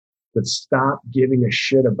but stop giving a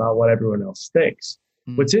shit about what everyone else thinks.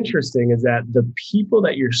 What's interesting is that the people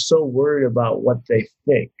that you're so worried about what they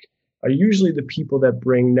think are usually the people that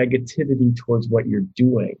bring negativity towards what you're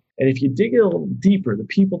doing. And if you dig a little deeper, the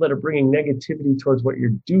people that are bringing negativity towards what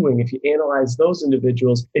you're doing, if you analyze those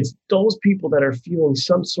individuals, it's those people that are feeling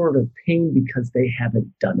some sort of pain because they haven't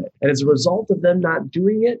done it. And as a result of them not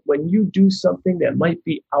doing it, when you do something that might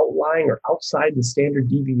be outlying or outside the standard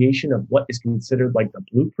deviation of what is considered like the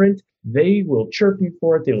blueprint, they will chirp you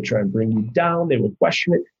for it. They will try and bring you down. They will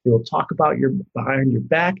question it. They will talk about your behind your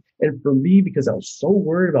back. And for me, because I was so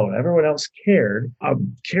worried about what everyone else cared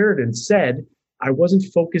and said, I wasn't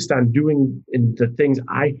focused on doing the things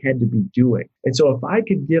I had to be doing. And so if I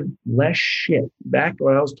could give less shit back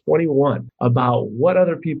when I was 21 about what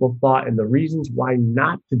other people thought and the reasons why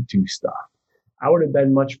not to do stuff, I would have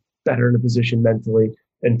been much better in a position mentally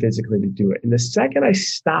and physically to do it. And the second I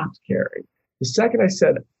stopped caring, the second I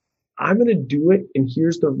said, I'm going to do it, and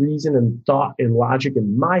here's the reason and thought and logic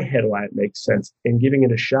in my head why it makes sense, and giving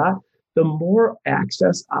it a shot, the more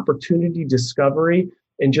access, opportunity, discovery,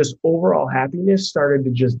 and just overall happiness started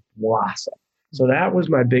to just blossom. So that was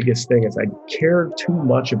my biggest thing, is I cared too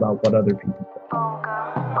much about what other people thought.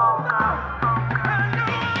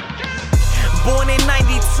 Born in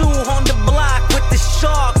 92 on the block with the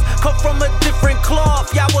Sharks. Come from a different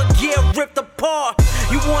cloth, y'all would get ripped apart.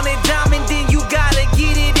 You want it diamond, then you gotta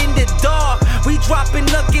get it in the dark. We dropping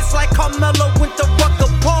nuggets like Carmelo went to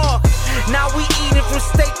Rucker Park. Now we eating from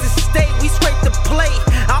state to state, we scrape the plate.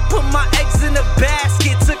 I put my eggs in a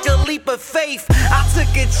basket, took a leap of faith. I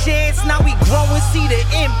took a chance, now we grow and see the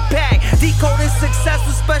impact. Decoding success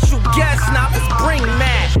with special guests, now let's bring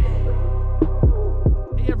Matt.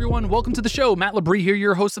 Hey everyone, welcome to the show. Matt Labrie here,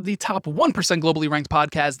 your host of the top 1% globally ranked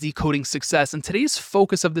podcast, Decoding Success. And today's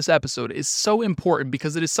focus of this episode is so important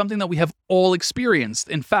because it is something that we have all experienced.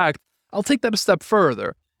 In fact, I'll take that a step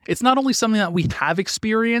further. It's not only something that we have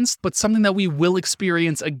experienced, but something that we will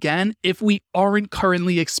experience again if we aren't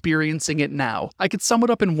currently experiencing it now. I could sum it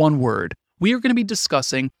up in one word. We are going to be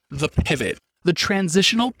discussing the pivot, the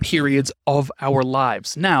transitional periods of our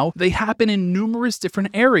lives. Now, they happen in numerous different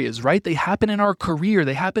areas, right? They happen in our career,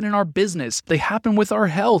 they happen in our business, they happen with our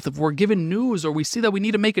health. If we're given news or we see that we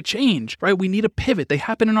need to make a change, right? We need a pivot. They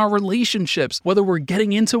happen in our relationships, whether we're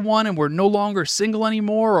getting into one and we're no longer single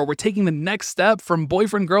anymore, or we're taking the next step from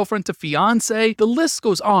boyfriend, girlfriend to fiance. The list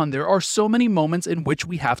goes on. There are so many moments in which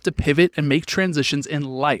we have to pivot and make transitions in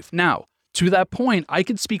life. Now, to that point, I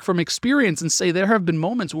could speak from experience and say there have been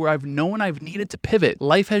moments where I've known I've needed to pivot.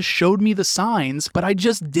 Life has showed me the signs, but I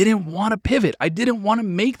just didn't want to pivot. I didn't want to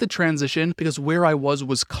make the transition because where I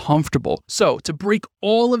was comfortable. So to break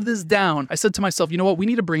all of this down, I said to myself, you know what? We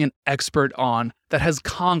need to bring an expert on that has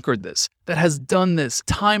conquered this, that has done this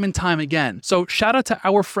time and time again. So shout out to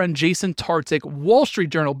our friend Jason Tartick, Wall Street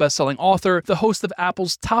Journal bestselling author, the host of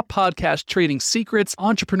Apple's top podcast, Trading Secrets,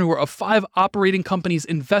 entrepreneur of 5 operating companies,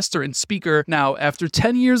 investor and speaker. Now, after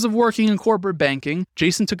 10 years of working in corporate banking,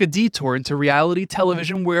 Jason took a detour into reality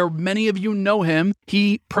television where many of you know him.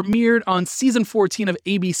 He premiered on season 14 of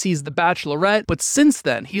ABC's The Bachelorette, but since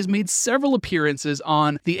then, he has made several appearances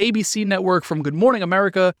on the ABC network, from Good Morning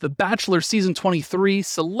America, The Bachelor season 23,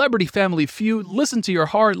 Celebrity Family Feud, Listen to Your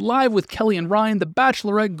Heart, Live with Kelly and Ryan, The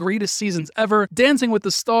Bachelorette, Greatest Seasons Ever, Dancing with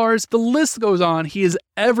the Stars. The list goes on. He is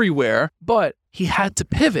everywhere, but he had to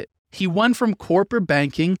pivot. He went from corporate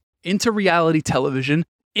banking into reality television,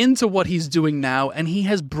 into what he's doing now, and he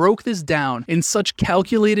has broke this down in such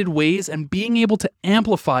calculated ways, and being able to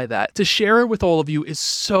amplify that, to share it with all of you, is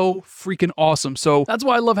so freaking awesome. So that's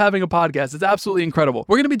why I love having a podcast. It's absolutely incredible.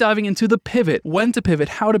 We're going to be diving into the pivot, when to pivot,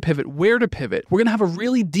 how to pivot, where to pivot. We're going to have a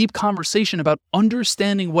really deep conversation about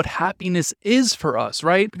understanding what happiness is for us,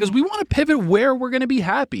 right? Because we want to pivot where we're going to be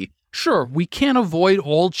happy. Sure, we can't avoid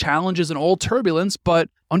all challenges and all turbulence, but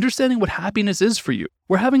understanding what happiness is for you.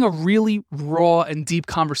 We're having a really raw and deep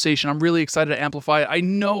conversation. I'm really excited to amplify it. I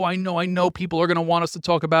know people are going to want us to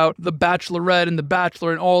talk about The Bachelorette and The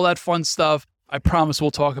Bachelor and all that fun stuff. I promise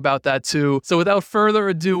we'll talk about that too. So without further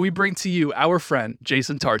ado, we bring to you our friend,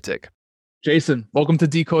 Jason Tartick. Jason, welcome to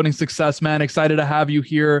Decoding Success, man. Excited to have you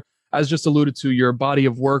here. As just alluded to, your body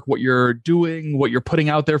of work, what you're doing, what you're putting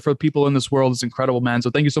out there for people in this world is incredible, man. So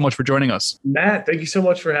thank you so much for joining us. Matt, thank you so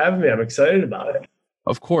much for having me. I'm excited about it.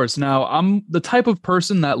 Of course. Now, I'm the type of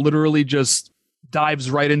person that literally just dives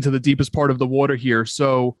right into the deepest part of the water here.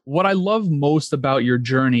 So what I love most about your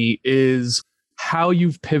journey is how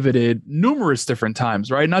you've pivoted numerous different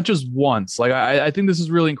times, right? Not just once. Like, I think this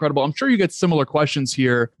is really incredible. I'm sure you get similar questions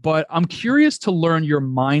here, but I'm curious to learn your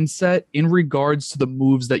mindset in regards to the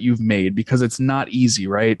moves that you've made, because it's not easy,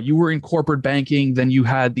 right? You were in corporate banking, then you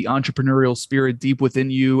had the entrepreneurial spirit deep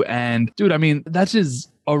within you. And dude, I mean, that's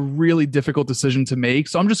just a really difficult decision to make.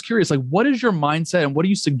 So I'm just curious, like, what is your mindset and what do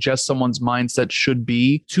you suggest someone's mindset should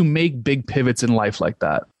be to make big pivots in life like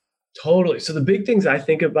that? Totally. So the big things I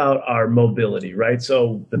think about are mobility, right?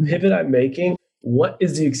 So the pivot I'm making, what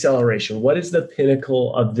is the acceleration? What is the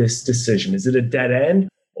pinnacle of this decision? Is it a dead end?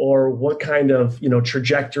 Or what kind of,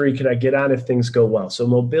 trajectory could I get on if things go well? So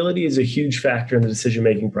mobility is a huge factor in the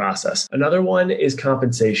decision-making process. Another one is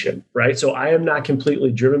compensation, right? So I am not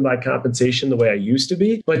completely driven by compensation the way I used to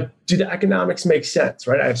be, but do the economics make sense,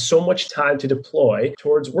 right? I have so much time to deploy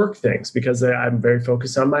towards work things because I'm very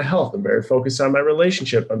focused on my health. I'm very focused on my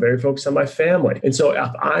relationship. I'm very focused on my family. And so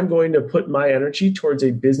if I'm going to put my energy towards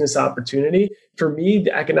a business opportunity, for me,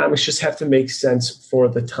 the economics just have to make sense for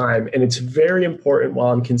the time. And it's very important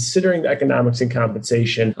while I'm considering the economics and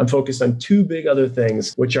compensation, I'm focused on two big other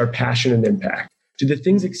things, which are passion and impact. Do the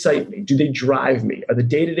things excite me? Do they drive me? Are the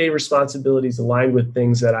day-to-day responsibilities aligned with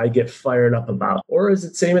things that I get fired up about? Or is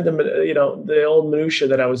it same in the old minutia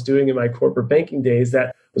that I was doing in my corporate banking days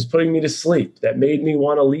that was putting me to sleep, that made me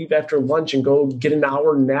want to leave after lunch and go get an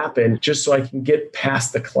hour nap in just so I can get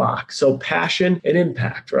past the clock? So passion and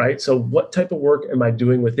impact, right? So what type of work am I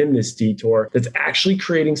doing within this detour that's actually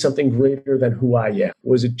creating something greater than who I am?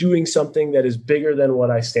 Was it doing something that is bigger than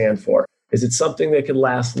what I stand for? Is it something that could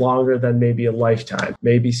last longer than maybe a lifetime?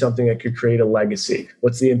 Maybe something that could create a legacy?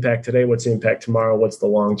 What's the impact today? What's the impact tomorrow? What's the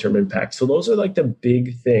long-term impact? So those are like the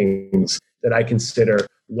big things that I consider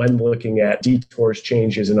when looking at detours,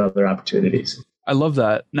 changes, and other opportunities. I love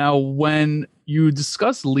that. Now, when you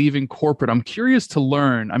discuss leaving corporate, I'm curious to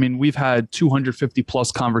learn. I mean, we've had 250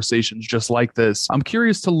 plus conversations just like this. I'm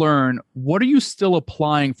curious to learn, what are you still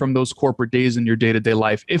applying from those corporate days in your day-to-day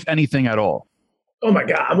life, if anything at all? Oh my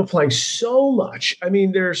God, I'm applying so much. I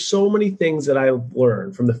mean, there are so many things that I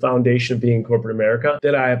learned from the foundation of being in corporate America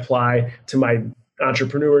that I apply to my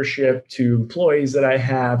entrepreneurship, to employees that I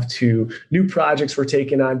have, to new projects we're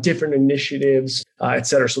taking on, different initiatives, et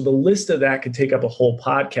cetera. So the list of that could take up a whole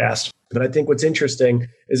podcast. But I think what's interesting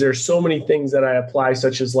is there's so many things that I apply,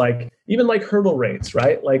 such as even hurdle rates,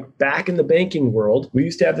 right? Like back in the banking world, we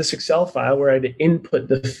used to have this Excel file where I had to input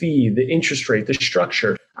the fee, the interest rate, the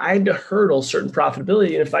structure. I had to hurdle certain profitability.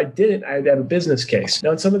 And if I didn't, I had to have a business case.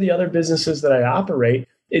 Now, in some of the other businesses that I operate,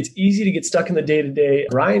 it's easy to get stuck in the day-to-day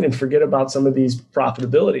grind and forget about some of these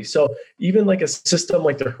profitability. So even like a system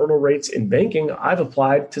like the hurdle rates in banking, I've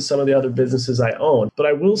applied to some of the other businesses I own. But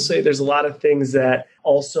I will say there's a lot of things that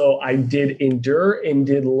also I did endure and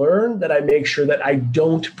did learn that I make sure that I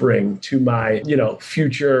don't bring to my,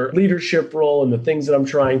 future leadership role and the things that I'm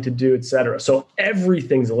trying to do, et cetera. So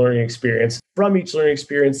everything's a learning experience. From each learning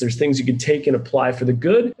experience, there's things you can take and apply for the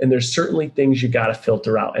good, and there's certainly things you got to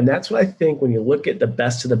filter out. And that's what I think when you look at the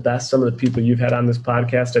best of the best, some of the people you've had on this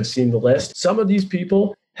podcast, I've seen the list. Some of these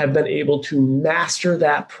people have been able to master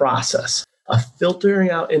that process of filtering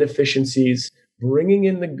out inefficiencies, bringing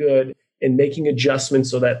in the good, and making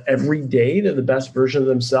adjustments so that every day they're the best version of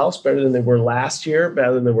themselves, better than they were last year,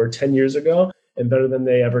 better than they were 10 years ago, and better than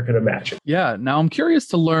they ever could imagine. Yeah. Now I'm curious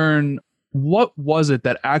to learn, what was it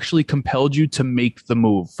that actually compelled you to make the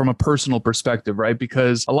move from a personal perspective, right?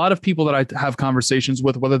 Because a lot of people that I have conversations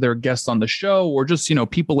with, whether they're guests on the show or just,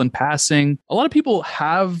 people in passing, a lot of people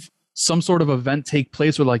have some sort of event take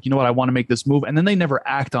place where like, I want to make this move, and then they never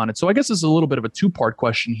act on it. So I guess this is a little bit of a two-part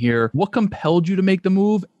question here. What compelled you to make the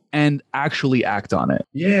move and actually act on it?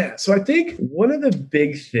 Yeah. So I think one of the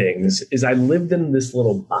big things is I lived in this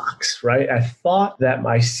little box, right? I thought that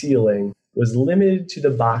my ceiling was limited to the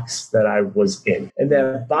box that I was in. And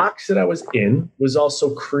that box that I was in was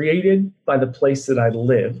also created by the place that I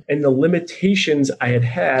lived and the limitations I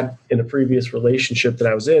had in a previous relationship that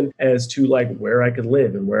I was in as to where I could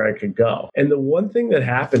live and where I could go. And the one thing that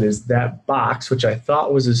happened is that box, which I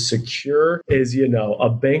thought was as secure as, a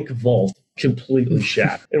bank vault, completely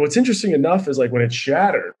shattered. And what's interesting enough is when it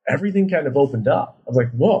shattered, everything kind of opened up. I was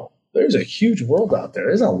like, whoa. There's a huge world out there.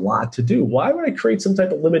 There's a lot to do. Why would I create some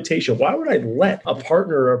type of limitation? Why would I let a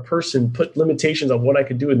partner or a person put limitations on what I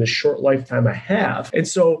could do in the short lifetime I have? And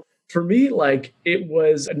so for me, it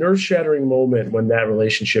was a nerve-shattering moment when that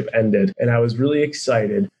relationship ended. And I was really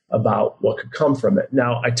excited about what could come from it.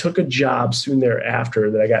 Now, I took a job soon thereafter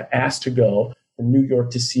that I got asked to go from New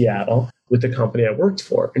York to Seattle with the company I worked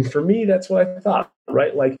for. And for me, that's what I thought,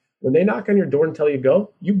 right? When they knock on your door and tell you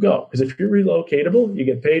go, you go. Because if you're relocatable, you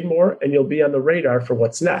get paid more and you'll be on the radar for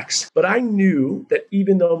what's next. But I knew that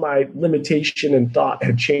even though my limitation and thought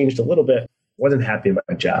had changed a little bit, I wasn't happy in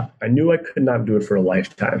my job. I knew I could not do it for a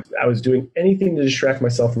lifetime. I was doing anything to distract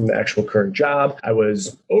myself from the actual current job. I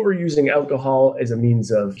was overusing alcohol as a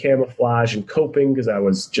means of camouflage and coping because I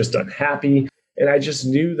was just unhappy. And I just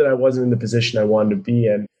knew that I wasn't in the position I wanted to be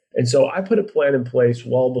in. And so I put a plan in place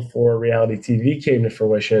well before reality TV came to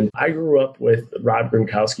fruition. I grew up with Rob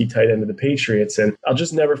Gronkowski, tight end of the Patriots. And I'll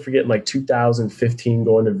just never forget in like 2015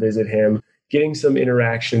 going to visit him, getting some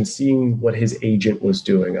interaction, seeing what his agent was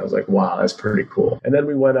doing. I was like, wow, that's pretty cool. And then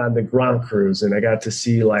we went on the Gronk cruise and I got to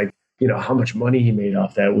see like, you know, how much money he made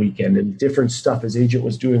off that weekend and different stuff his agent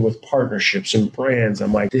was doing with partnerships and brands.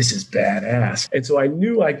 I'm like, this is badass. And so I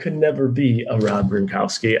knew I could never be a Rob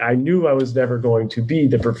Gronkowski. I knew I was never going to be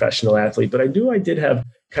the professional athlete, but I knew I did have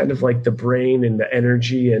kind of like the brain and the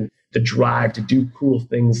energy and the drive to do cool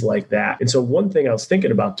things like that. And so one thing I was thinking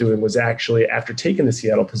about doing was actually, after taking the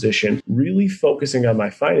Seattle position, really focusing on my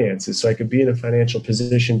finances so I could be in a financial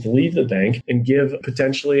position to leave the bank and give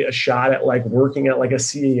potentially a shot at like working at like a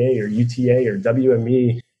CAA or UTA or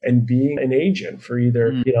WME and being an agent for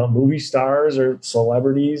either, you know, movie stars or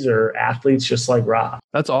celebrities or athletes just like Rob.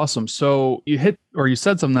 That's awesome. So you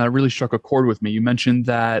said something that really struck a chord with me. You mentioned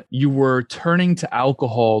that you were turning to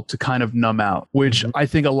alcohol to kind of numb out, which I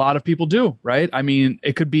think a lot of people do, right? I mean,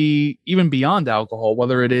 it could be even beyond alcohol,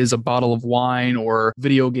 whether it is a bottle of wine or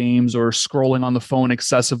video games or scrolling on the phone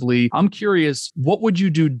excessively. I'm curious, what would you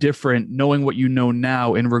do different knowing what you know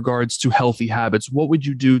now in regards to healthy habits? What would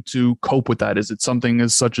you do to cope with that? Is it something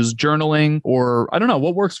as such as journaling, or I don't know,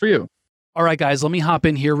 what works for you? All right, guys, let me hop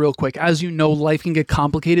in here real quick. As you know, life can get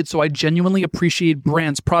complicated, so I genuinely appreciate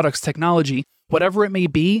brands, products, technology, whatever it may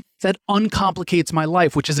be, that uncomplicates my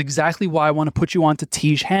life, which is exactly why I want to put you on to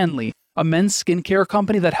Tiege Hanley, a men's skincare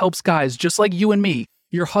company that helps guys just like you and me,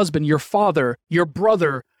 your husband, your father, your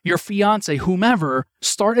brother, your fiance, whomever,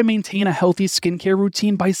 start and maintain a healthy skincare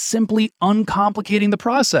routine by simply uncomplicating the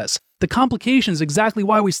process. The complication is exactly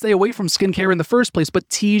why we stay away from skincare in the first place, but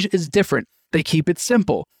Tiege is different. They keep it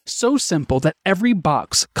simple. So simple that every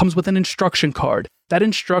box comes with an instruction card. That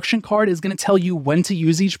instruction card is going to tell you when to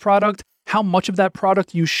use each product, how much of that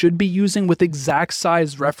product you should be using with exact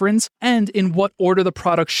size reference, and in what order the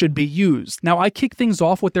product should be used. Now, I kick things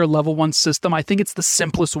off with their level 1 system. I think it's the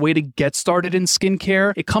simplest way to get started in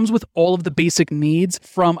skincare. It comes with all of the basic needs,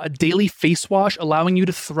 from a daily face wash, allowing you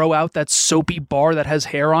to throw out that soapy bar that has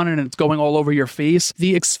hair on it and it's going all over your face,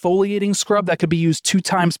 the exfoliating scrub that could be used 2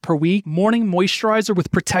 times per week, morning moisturizer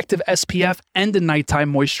with protective SPF, and a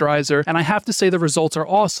nighttime moisturizer. And I have to say the results are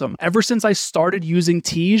awesome. Ever since I started using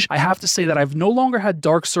Tiege, I have to say that I've no longer had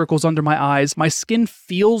dark circles under my eyes. My skin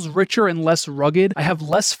feels richer and less rugged. I have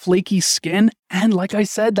less flaky skin. And like I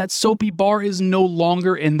said, that soapy bar is no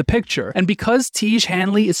longer in the picture. And because Tiege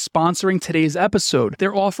Hanley is sponsoring today's episode,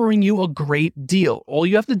 they're offering you a great deal. All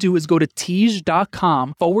you have to do is go to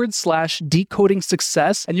Tiege.com/decoding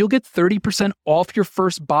success and you'll get 30% off your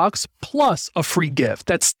first box plus a free gift.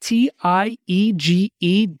 That's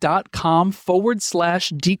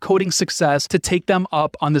TIEGE.com/decoding success to take them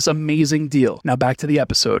up on this amazing deal. Now back to the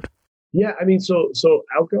episode. Yeah, I mean, so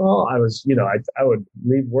alcohol, I was, I would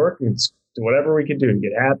leave work and do whatever we could do to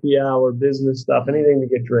get happy hour, business stuff, anything to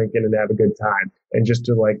get drinking and have a good time and just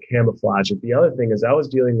to like camouflage it. The other thing is I was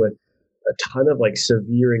dealing with a ton of like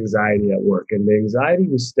severe anxiety at work, and the anxiety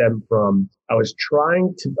was stemmed from I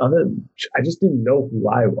just didn't know who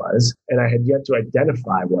I was, and I had yet to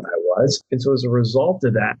identify what I was. And so as a result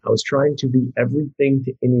of that, I was trying to be everything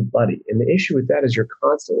to anybody. And the issue with that is you're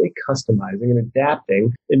constantly customizing and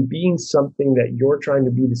adapting and being something that you're trying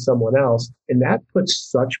to be to someone else. And that puts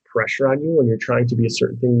such pressure on you when you're trying to be a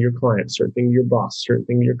certain thing to your client, a certain thing to your boss, a certain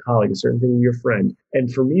thing to your colleague, a certain thing to your friend.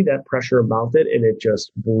 And for me, that pressure mounted and it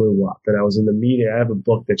just blew up. And I was in the meeting. I have a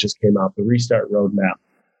book that just came out, The Restart Roadmap.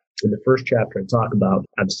 In the first chapter, I talk about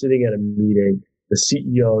I'm sitting at a meeting. The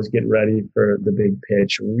CEO is getting ready for the big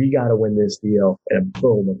pitch. We got to win this deal. And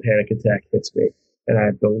boom, a panic attack hits me. And I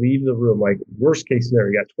have to leave the room. Like, worst case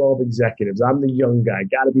scenario, you got 12 executives. I'm the young guy.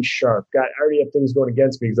 Got to be sharp. I already have things going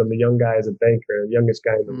against me because I'm the young guy as a banker, the youngest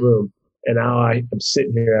guy in the room. And now I'm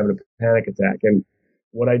sitting here having a panic attack. And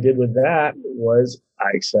what I did with that was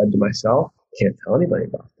I said to myself, can't tell anybody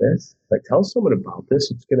about this. If I tell someone about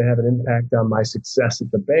this, it's going to have an impact on my success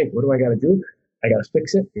at the bank. What do I got to do? I got to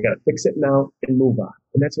fix it. I got to fix it now and move on.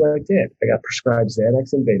 And that's what I did. I got prescribed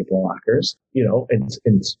Xanax and beta blockers,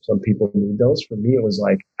 and some people need those. For me, it was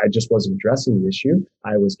like, I just wasn't addressing the issue.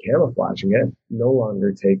 I was camouflaging it, no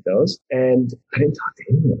longer take those. And I didn't talk to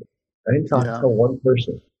anyone. I didn't talk to one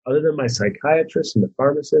person. Other than my psychiatrist and the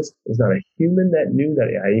pharmacist, there's not a human that knew that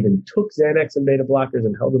I even took Xanax and beta blockers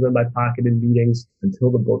and held them in my pocket in meetings until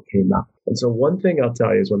the book came out. And so one thing I'll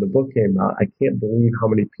tell you is when the book came out, I can't believe how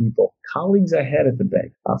many people, colleagues I had at the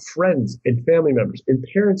bank, friends and family members and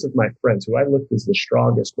parents of my friends who I looked as the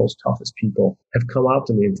strongest, most toughest people have come out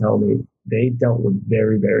to me and tell me they dealt with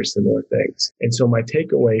very, very similar things. And so my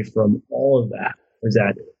takeaway from all of that is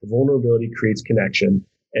that vulnerability creates connection,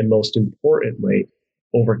 and most importantly,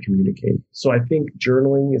 over communicate. So I think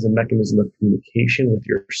journaling is a mechanism of communication with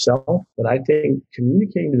yourself, but I think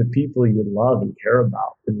communicating to the people you love and care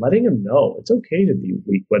about and letting them know it's okay to be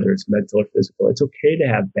weak, whether it's mental or physical. It's okay to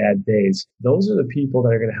have bad days. Those are the people that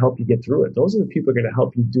are going to help you get through it. Those are the people that are going to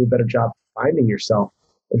help you do a better job finding yourself.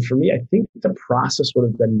 And for me, I think the process would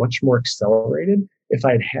have been much more accelerated if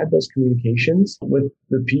I had had those communications with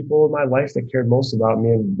the people in my life that cared most about me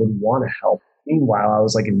and would want to help. Meanwhile, I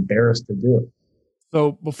was embarrassed to do it.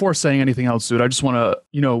 So before saying anything else, dude, I just want to,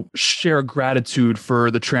 share gratitude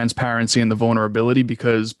for the transparency and the vulnerability,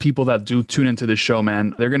 because people that do tune into this show,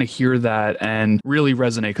 man, they're going to hear that and really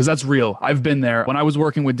resonate, because that's real. I've been there. When I was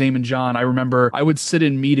working with Daymond John, I remember I would sit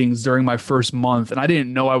in meetings during my first month and I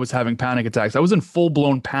didn't know I was having panic attacks. I was in full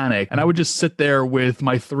blown panic, and I would just sit there with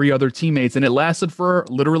my 3 other teammates, and it lasted for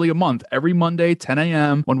literally a month. Every Monday, 10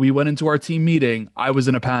 a.m. when we went into our team meeting, I was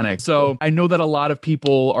in a panic. So I know that a lot of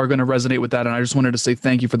people are going to resonate with that. And I just wanted to say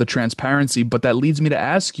thank you for the transparency, but that leads me to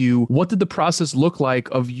ask you, what did the process look like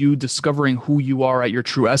of you discovering who you are at your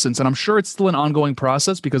true essence? And I'm sure it's still an ongoing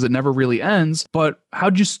process because it never really ends, but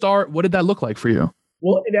how'd you start? What did that look like for you?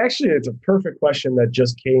 Well, it's a perfect question that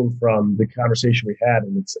just came from the conversation we had.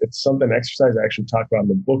 And it's something exercise I actually talk about in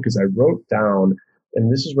the book is I wrote down,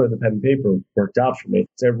 and this is where the pen and paper worked out for me.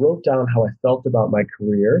 So I wrote down how I felt about my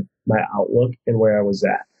career, my outlook, and where I was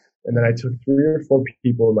at. And then I took 3 or 4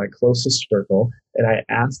 people in my closest circle and I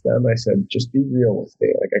asked them, I said, just be real with me.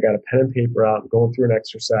 I got a pen and paper out, I'm going through an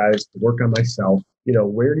exercise to work on myself.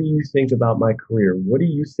 Where do you think about my career? What do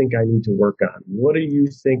you think I need to work on? What do you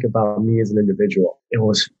think about me as an individual? It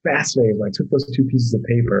was fascinating when I took those 2 pieces of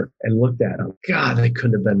paper and looked at them. God, they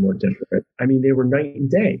couldn't have been more different. I mean, they were night and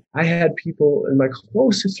day. I had people in my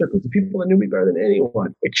closest circle, the people that knew me better than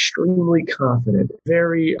anyone, extremely confident,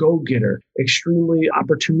 very go-getter, extremely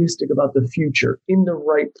opportunistic about the future, in the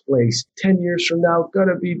right place, 10 years from now,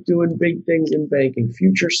 gonna be doing big things in banking,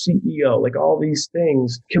 future CEO, all these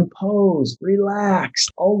things, composed,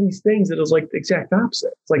 relaxed, all these things that is the exact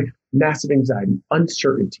opposite. It's massive anxiety,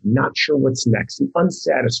 uncertainty, not sure what's next, and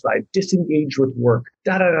unsatisfied, disengaged with work,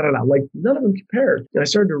 none of them compared. And I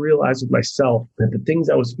started to realize with myself that the things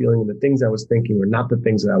I was feeling and the things I was thinking were not the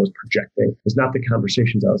things that I was projecting. It was not the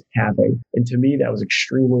conversations I was having. And to me, that was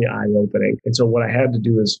extremely eye-opening. And so what I had to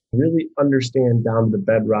do is really understand down to the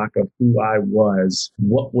bedrock of who I was,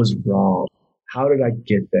 what was wrong. How did I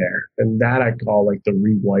get there? And that I call the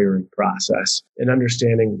rewiring process, and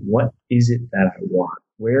understanding what is it that I want?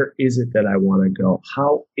 Where is it that I want to go?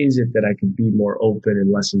 How is it that I can be more open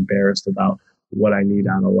and less embarrassed about what I need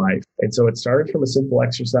out of life? And so it started from a simple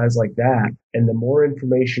exercise like that. And the more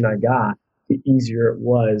information I got, the easier it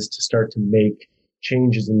was to start to make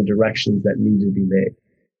changes in the directions that needed to be made.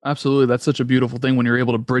 Absolutely. That's such a beautiful thing when you're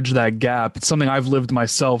able to bridge that gap. It's something I've lived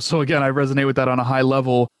myself. So again, I resonate with that on a high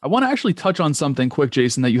level. I want to actually touch on something quick,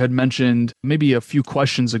 Jason, that you had mentioned maybe a few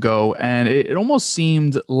questions ago. And it almost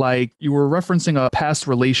seemed like you were referencing a past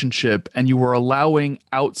relationship and you were allowing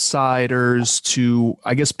outsiders to,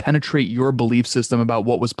 penetrate your belief system about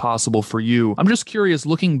what was possible for you. I'm just curious,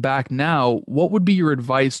 looking back now, what would be your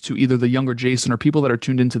advice to either the younger Jason or people that are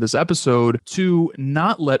tuned into this episode to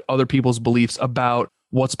not let other people's beliefs about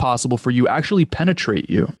what's possible for you actually penetrate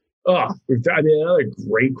you? Another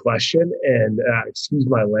great question. And excuse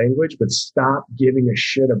my language, but stop giving a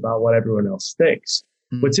shit about what everyone else thinks.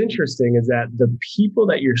 What's interesting is that the people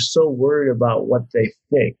that you're so worried about what they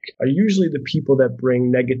think are usually the people that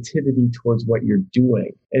bring negativity towards what you're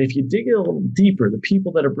doing. And if you dig a little deeper, the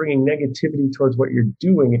people that are bringing negativity towards what you're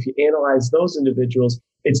doing, if you analyze those individuals,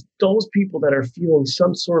 it's those people that are feeling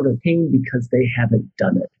some sort of pain because they haven't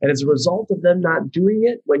done it. And as a result of them not doing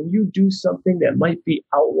it, when you do something that might be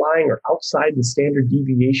outlying or outside the standard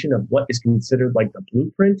deviation of what is considered the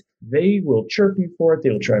blueprint, they will chirp you for it.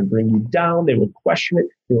 They will try and bring you down. They will question it.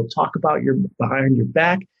 They will talk about your behind your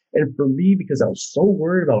back. And for me, because I was so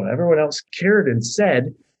worried about what everyone else cared and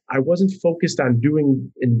said, I wasn't focused on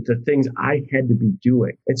doing the things I had to be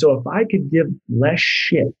doing. And so if I could give less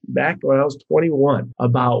shit back when I was 21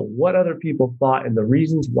 about what other people thought and the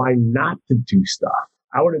reasons why not to do stuff,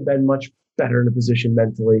 I would have been much better in a position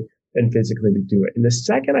mentally and physically to do it. And the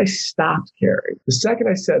second I stopped caring, the second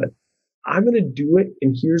I said, I'm going to do it.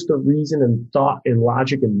 And here's the reason and thought and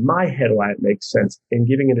logic in my head why it makes sense, and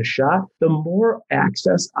giving it a shot, the more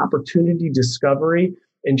access, opportunity, discovery,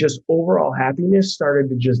 and just overall happiness started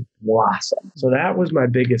to just blossom. So that was my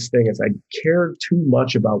biggest thing, is I cared too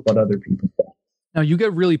much about what other people thought. Now, you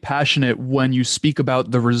get really passionate when you speak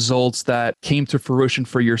about the results that came to fruition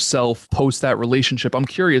for yourself post that relationship. I'm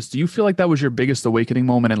curious, do you feel like that was your biggest awakening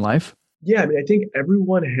moment in life? Yeah, I mean, I think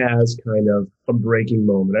everyone has kind of a breaking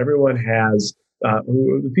moment. Everyone has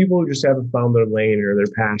the people who just haven't found their lane or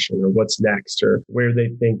their passion or what's next or where they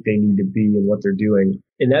think they need to be and what they're doing.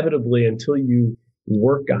 Inevitably, until you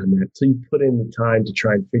work on that, until you put in the time to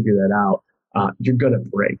try and figure that out, you're going to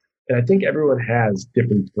break. And I think everyone has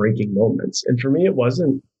different breaking moments. And for me, it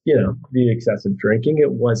wasn't, the excessive drinking.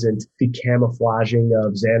 It wasn't the camouflaging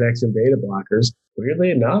of Xanax and beta blockers.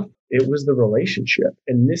 Weirdly enough, it was the relationship.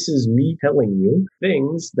 And this is me telling you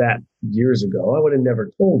things that years ago I would have never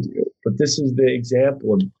told you. But this is the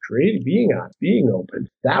example of being honest, being open.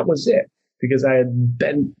 That was it. Because I had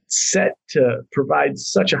been set to provide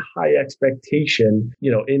such a high expectation,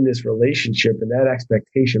 in this relationship. And that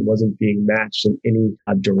expectation wasn't being matched in any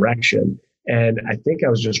direction. And I think I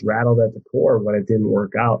was just rattled at the core when it didn't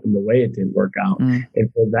work out and the way it didn't work out. And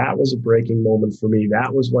so that was a breaking moment for me.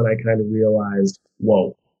 That was when I kind of realized,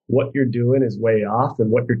 whoa, what you're doing is way off,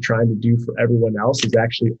 and what you're trying to do for everyone else is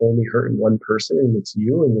actually only hurting one person, and it's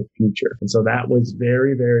you in the future. And so that was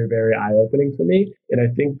very, very, very eye-opening for me. And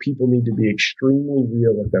I think people need to be extremely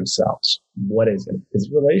real with themselves. What is it? Is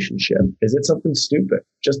it a relationship? Is it something stupid?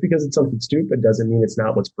 Just because it's something stupid doesn't mean it's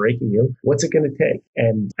not what's breaking you. What's it going to take?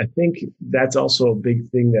 And I think that's also a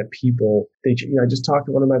big thing that people, I just talked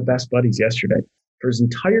to one of my best buddies yesterday. For his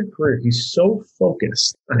entire career, he's so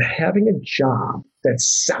focused on having a job that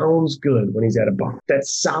sounds good when he's at a bar, that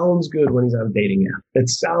sounds good when he's on a dating app, that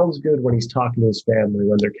sounds good when he's talking to his family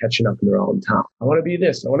when they're catching up in their own town. I want to be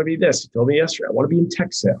this. I want to be this. He told me yesterday, I want to be in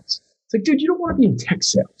tech sales. It's like, dude, you don't want to be in tech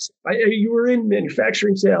sales. You were in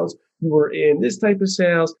manufacturing sales. You were in this type of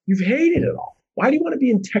sales. You've hated it all. Why do you want to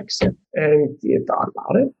be in tech sales? And he had thought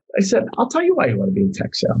about it. I said, I'll tell you why you want to be in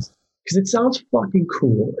tech sales. Because it sounds fucking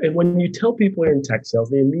cool. And when you tell people you're in tech sales,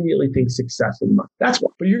 they immediately think success and money. That's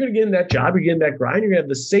what. But you're going to get in that job, you're getting that grind, you're going to have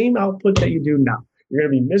the same output that you do now. You're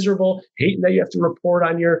going to be miserable, hating that you have to report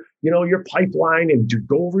on your pipeline and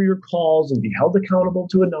go over your calls and be held accountable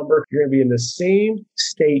to a number. You're going to be in the same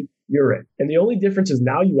state you're in. And the only difference is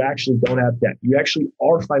now you actually don't have debt. You actually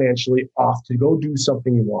are financially off to go do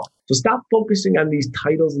something you want. So stop focusing on these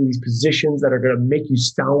titles and these positions that are going to make you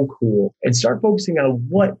sound cool, and start focusing on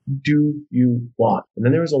what do you want. And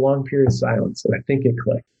then there was a long period of silence, and I think it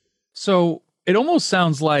clicked. So it almost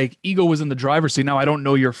sounds like ego was in the driver's seat. Now, I don't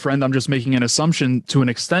know your friend. I'm just making an assumption to an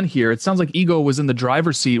extent here. It sounds like ego was in the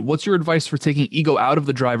driver's seat. What's your advice for taking ego out of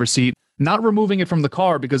the driver's seat? Not removing it from the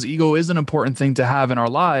car, because ego is an important thing to have in our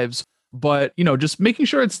lives, but, just making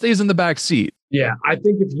sure it stays in the back seat. Yeah, I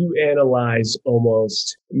think if you analyze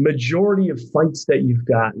almost majority of fights that you've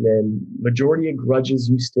gotten in, majority of grudges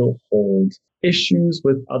you still hold, issues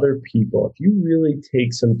with other people, if you really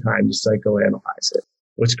take some time to psychoanalyze it,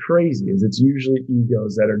 what's crazy is it's usually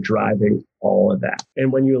egos that are driving all of that.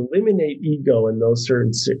 And when you eliminate ego in those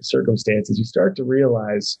certain circumstances, you start to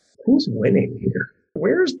realize who's winning here.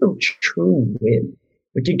 Where's the true win?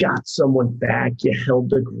 Like, you got someone back, you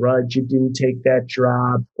held a grudge, you didn't take that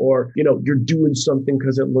job, or, you're doing something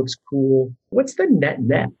because it looks cool. What's the net?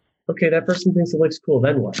 Okay, that person thinks it looks cool.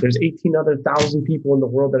 Then what? There's 18,000 people in the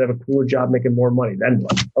world that have a cooler job making more money. Then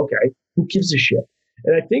what? Okay, who gives a shit?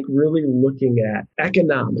 And I think really looking at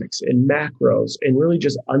economics and macros and really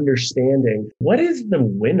just understanding what is the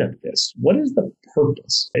win of this? What is the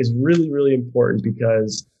purpose is really, really important,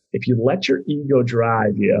 because if you let your ego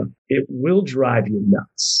drive you, it will drive you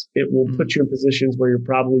nuts. It will put you in positions where you're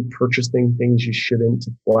probably purchasing things you shouldn't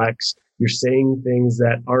to flex. You're saying things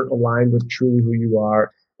that aren't aligned with truly who you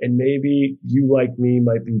are. And maybe you, like me,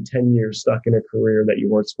 might be 10 years stuck in a career that you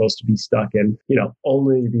weren't supposed to be stuck in,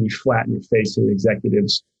 only to be flat in your face in an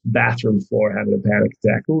executive's bathroom floor having a panic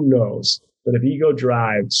attack. Who knows? But if ego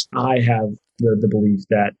drives, I have the belief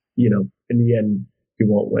that, in the end, you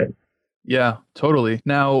won't win. Yeah, totally.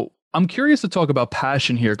 Now, I'm curious to talk about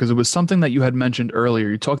passion here, because it was something that you had mentioned earlier.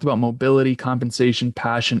 You talked about mobility, compensation,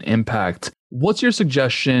 passion, impact. What's your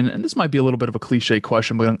suggestion? And this might be a little bit of a cliche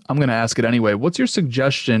question, but I'm going to ask it anyway. What's your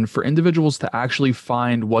suggestion for individuals to actually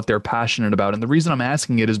find what they're passionate about? And the reason I'm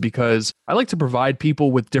asking it is because I like to provide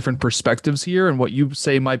people with different perspectives here, and what you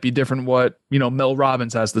say might be different what, Mel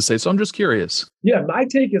Robbins has to say. So I'm just curious. Yeah, my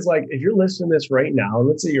take is like, if you're listening to this right now,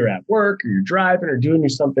 let's say you're at work or you're driving or doing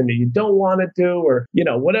something that you don't want to do, or,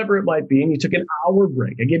 whatever it might be, and you took an hour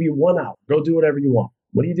break. I give you 1 hour. Go do whatever you want.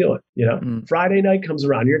 What are you doing? Friday night comes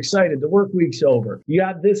around. You're excited. The work week's over. You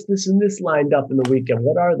got this, and this lined up in the weekend.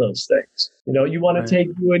 What are those things? You want to take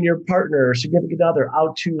you and your partner or significant other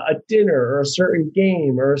out to a dinner or a certain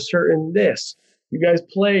game or a certain this. You guys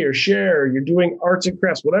play or share. You're doing arts and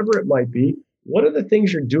crafts, whatever it might be. What are the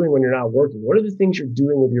things you're doing when you're not working? What are the things you're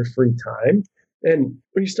doing with your free time? And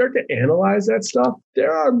when you start to analyze that stuff,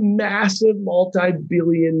 there are massive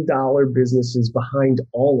multi-billion-dollar businesses behind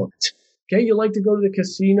all of it. Okay, you like to go to the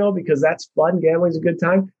casino because that's fun. Gambling's a good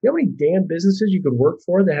time. You know how many damn businesses you could work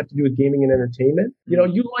for that have to do with gaming and entertainment? You're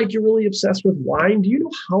really obsessed with wine. Do you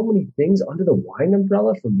know how many things under the wine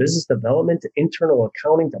umbrella, from business development to internal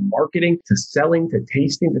accounting to marketing to selling to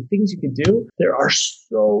tasting, the things you could do? There are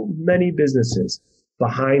so many businesses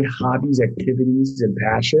behind hobbies, activities, and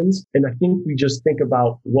passions. And I think we just think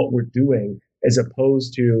about what we're doing as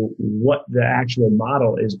opposed to what the actual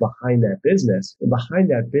model is behind that business. And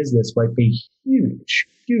behind that business might be huge,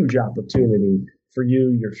 huge opportunity for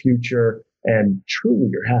you, your future, and truly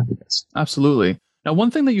your happiness. Absolutely. Now,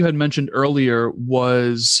 one thing that you had mentioned earlier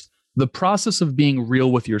was the process of being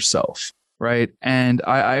real with yourself, right? And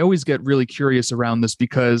I always get really curious around this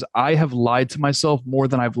because I have lied to myself more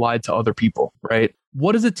than I've lied to other people, right?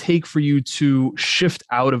 What does it take for you to shift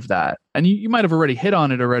out of that? And you might have already hit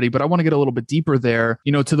on it already, but I want to get a little bit deeper there,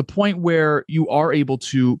 to the point where you are able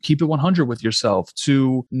to keep it 100 with yourself,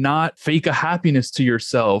 to not fake a happiness to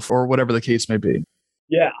yourself or whatever the case may be.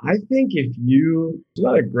 Yeah, I think it's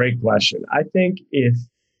not a great question. I think if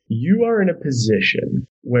you are in a position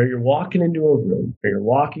where you're walking into a room or you're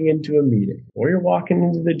walking into a meeting or you're walking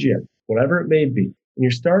into the gym, whatever it may be, and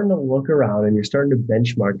you're starting to look around and you're starting to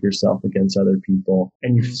benchmark yourself against other people,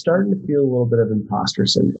 and you're starting to feel a little bit of imposter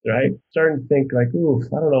syndrome, right? Starting to think like, ooh,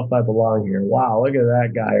 I don't know if I belong here. Wow, look at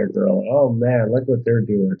that guy or girl. Oh man, look what they're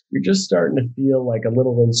doing. You're just starting to feel like a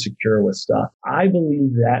little insecure with stuff. I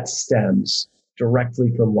believe that stems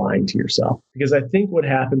directly from lying to yourself. Because I think what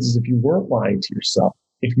happens is if you weren't lying to yourself,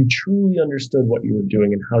 if you truly understood what you were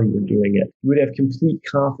doing and how you were doing it, you would have complete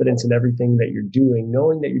confidence in everything that you're doing,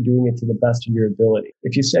 knowing that you're doing it to the best of your ability.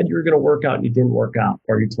 If you said you were going to work out and you didn't work out,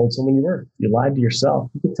 or you told someone you were, you lied to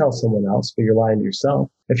yourself. You could tell someone else, but you're lying to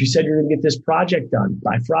yourself. If you said you're going to get this project done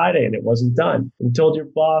by Friday and it wasn't done, and told your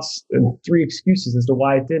boss 3 excuses as to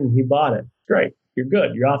why it didn't, he bought it. Great. You're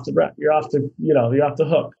good. You're off the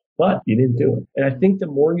hook. But you didn't do it. And I think the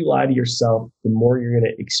more you lie to yourself, the more you're going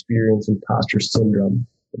to experience imposter syndrome.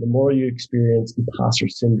 And the more you experience imposter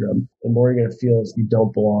syndrome, the more you're going to feel as you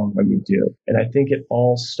don't belong when you do. And I think it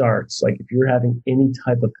all starts, like if you're having any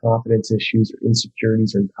type of confidence issues or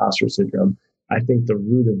insecurities or imposter syndrome, I think the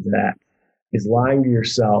root of that is lying to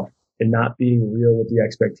yourself and not being real with the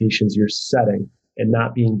expectations you're setting and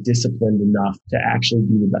not being disciplined enough to actually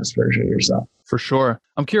be the best version of yourself. For sure.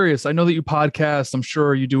 I'm curious. I know that you podcast. I'm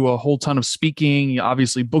sure you do a whole ton of speaking,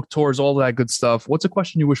 obviously book tours, all that good stuff. What's a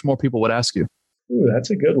question you wish more people would ask you? Ooh, that's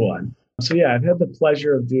a good one. So yeah, I've had the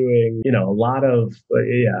pleasure of doing, a lot of,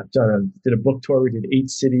 did a book tour. We did 8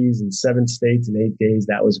 cities in 7 states in 8 days.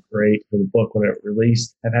 That was great for the book when it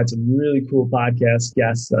released. I've had some really cool podcast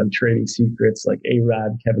guests on trading secrets like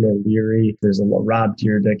A-Rod, Kevin O'Leary. There's a Rob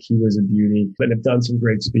Dyrdek. He was a beauty. But I've done some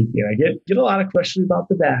great speaking. I get a lot of questions about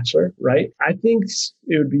The Bachelor, right? I think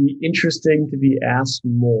it would be interesting to be asked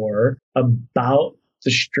more about the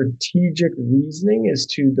strategic reasoning as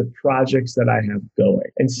to the projects that I have going.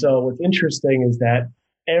 And so what's interesting is that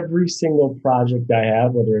every single project I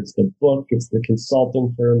have, whether it's the book, it's the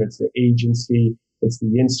consulting firm, it's the agency, it's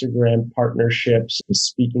the Instagram partnerships, the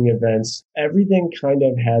speaking events, everything kind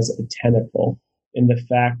of has a tentacle in the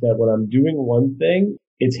fact that when I'm doing one thing,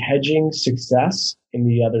 it's hedging success in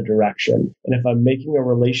the other direction. And if I'm making a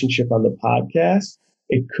relationship on the podcast,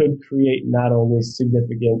 it could create not only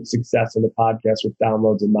significant success in the podcast with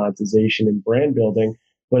downloads and monetization and brand building,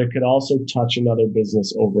 but it could also touch another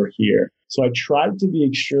business over here. So I tried to be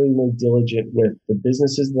extremely diligent with the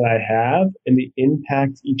businesses that I have and the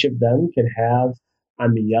impact each of them can have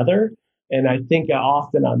on the other. And I think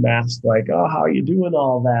often I'm asked like, oh, how are you doing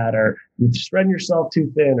all that? Or you spreading yourself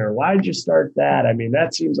too thin? Or why did you start that? I mean,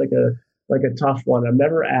 that seems like a tough one. I've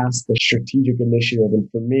never asked the strategic initiative. And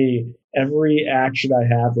for me, every action I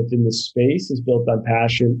have within the space is built on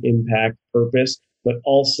passion, impact, purpose, but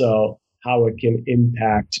also how it can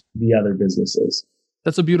impact the other businesses.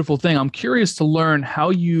 That's a beautiful thing. I'm curious to learn how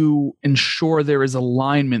you ensure there is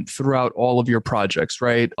alignment throughout all of your projects,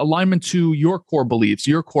 right? Alignment to your core beliefs,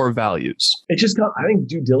 your core values. It's just, I think,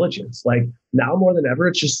 due diligence. Like now more than ever,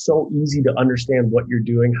 it's just so easy to understand what you're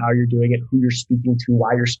doing, how you're doing it, who you're speaking to,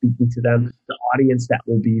 why you're speaking to them, the audience that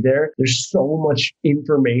will be there. There's so much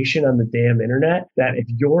information on the damn internet that if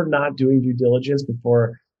you're not doing due diligence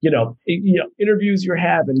before interviews you're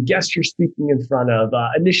having, guests you're speaking in front of,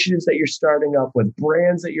 initiatives that you're starting up with,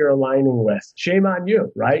 brands that you're aligning with, shame on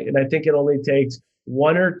you, right? And I think it only takes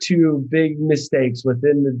one or two big mistakes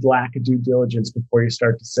within the lack of due diligence before you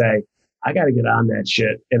start to say, I got to get on that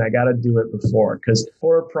shit and I got to do it before. Because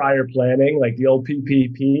for prior planning, like the old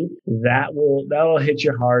PPP, that'll hit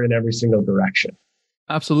you hard in every single direction.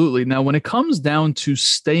 Absolutely. Now, when it comes down to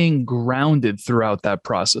staying grounded throughout that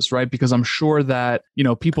process, right? Because I'm sure that,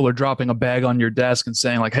 people are dropping a bag on your desk and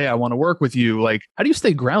saying like, hey, I want to work with you. Like, how do you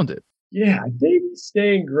stay grounded? Yeah, I think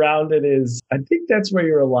staying grounded I think that's where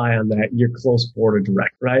you rely on your close board of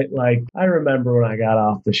direct, right? Like I remember when I got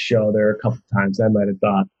off the show, there were a couple of times I might have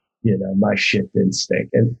thought, my shit didn't stink.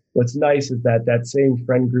 And what's nice is that same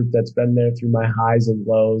friend group that's been there through my highs and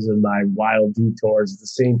lows and my wild detours is the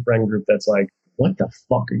same friend group that's like, what the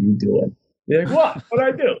fuck are you doing? You're like, what?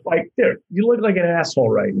 What'd I do? Like, dude, you look like an asshole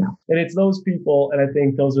right now. And it's those people, and I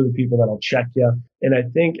think those are the people that'll check you. And I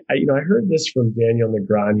think, I heard this from Daniel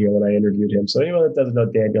Negreanu when I interviewed him. So anyone that doesn't know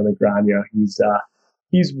Daniel Negreanu,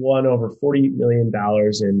 he's won over $48 million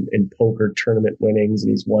in poker tournament winnings, and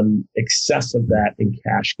he's won excess of that in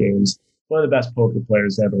cash games. One of the best poker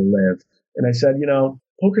players ever lived. And I said,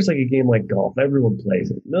 poker's like a game like golf. Everyone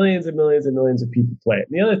plays it. Millions and millions and millions of people play it.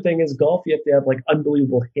 And the other thing is golf, you have to have like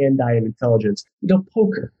unbelievable hand-eye and intelligence.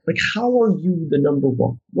 Poker, like how are you the number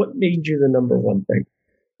one? What made you the number one thing?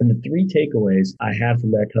 And the three takeaways I had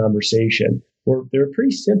from that conversation they were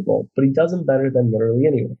pretty simple, but he does them better than literally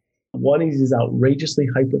anyone. One is he's outrageously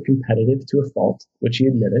hyper-competitive to a fault, which he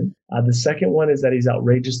admitted. The second one is that he's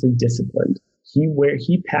outrageously disciplined.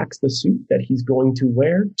 He packs the suit that he's going to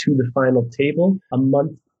wear to the final table a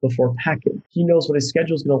month before packing. He knows what his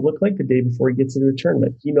schedule is going to look like the day before he gets into the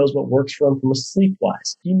tournament. He knows what works for him from a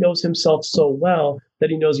sleep-wise. He knows himself so well that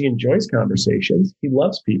he knows he enjoys conversations. He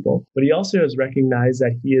loves people, but he also has recognized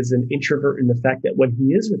that he is an introvert in the fact that when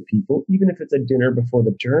he is with people, even if it's a dinner before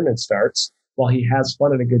the tournament starts, while he has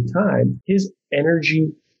fun and a good time, his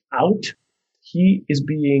energy out, he is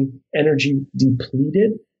being energy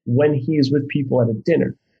depleted when he is with people at a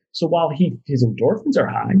dinner. So while his endorphins are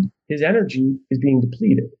high, his energy is being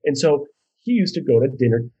depleted. And so he used to go to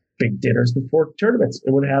big dinners before tournaments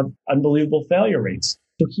and would have unbelievable failure rates.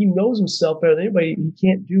 So he knows himself better than anybody. He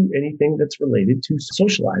can't do anything that's related to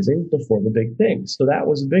socializing before the big things. So that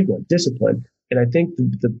was a big one, discipline. And I think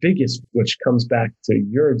the biggest, which comes back to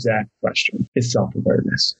your exact question, is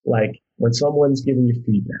self-awareness. Like when someone's giving you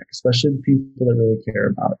feedback, especially the people that really care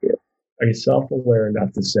about you, are you self-aware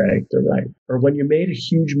enough to say they're right? Or when you made a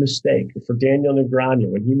huge mistake, for Daniel Negreanu,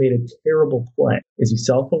 when he made a terrible play, is he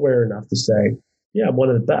self-aware enough to say, yeah, I'm one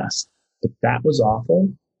of the best, but that was awful.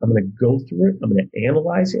 I'm going to go through it. I'm going to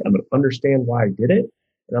analyze it. I'm going to understand why I did it.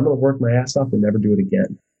 And I'm going to work my ass off and never do it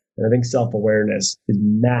again. And I think self-awareness is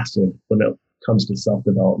massive when it comes to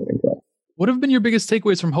self-development and growth. What have been your biggest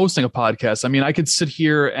takeaways from hosting a podcast? I mean, I could sit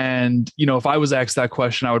here and, if I was asked that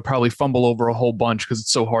question, I would probably fumble over a whole bunch because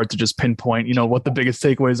it's so hard to just pinpoint, what the biggest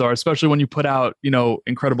takeaways are, especially when you put out,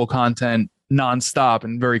 incredible content nonstop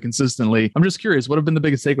and very consistently. I'm just curious, what have been the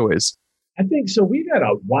biggest takeaways? I think so. We've had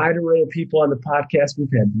a wide array of people on the podcast. We've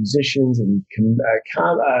had musicians and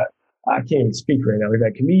I can't even speak right now. We've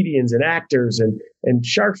had comedians and actors and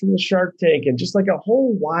sharks from the Shark Tank and just like a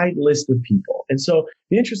whole wide list of people. And so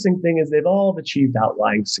the interesting thing is they've all achieved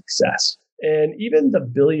outlying success. And even the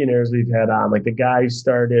billionaires we've had on, like the guy who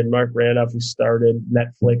started, Mark Randolph, who started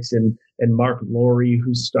Netflix, and Mark Lowry,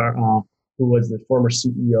 who was the former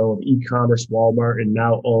CEO of e-commerce Walmart and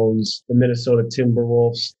now owns the Minnesota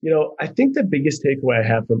Timberwolves. I think the biggest takeaway I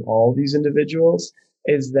have from all these individuals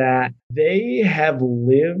is that they have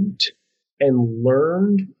lived and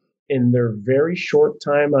learned in their very short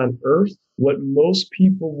time on earth what most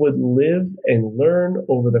people would live and learn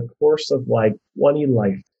over the course of like 20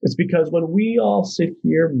 life. It's because when we all sit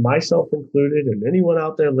here, myself included, and anyone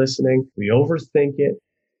out there listening, we overthink it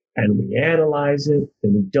and we analyze it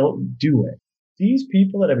and we don't do it. These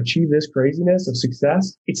people that have achieved this craziness of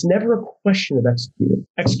success, it's never a question of executing.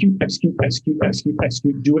 Execute,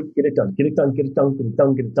 do it, get it done.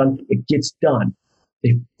 It gets done.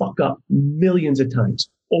 They fuck up millions of times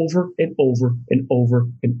over and over and over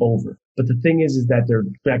and over. But the thing is that they're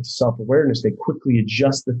back to self-awareness. They quickly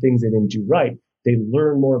adjust the things they didn't do right. They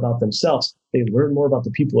learn more about themselves. They learn more about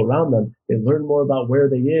the people around them. They learn more about where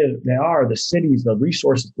they are, the cities, the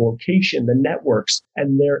resources, the location, the networks,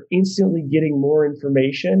 and they're instantly getting more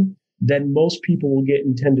information than most people will get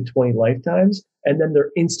in 10 to 20 lifetimes. And then they're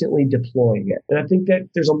instantly deploying it. And I think that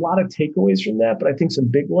there's a lot of takeaways from that, but I think some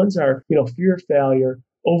big ones are, fear of failure,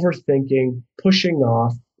 overthinking, pushing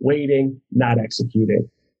off, waiting, not executing.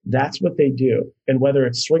 That's what they do. And whether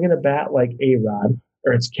it's swinging a bat like A-Rod,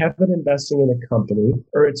 or it's Kevin investing in a company,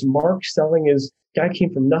 or it's Mark selling his guy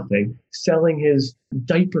came from nothing, selling his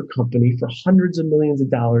diaper company for hundreds of millions of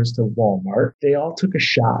dollars to Walmart. They all took a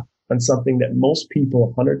shot on something that most people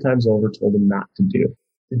 100 times over told them not to do.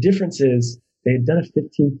 The difference is they had done it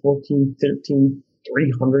 15, 14, 13,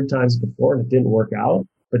 300 times before and it didn't work out,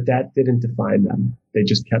 but that didn't define them. They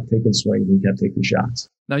just kept taking swings and kept taking shots.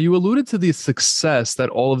 Now, you alluded to the success that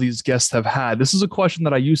all of these guests have had. This is a question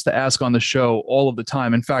that I used to ask on the show all of the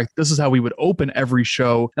time. In fact, this is how we would open every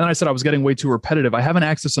show. And then I said I was getting way too repetitive. I haven't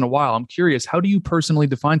asked this in a while. I'm curious, how do you personally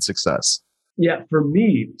define success? Yeah, for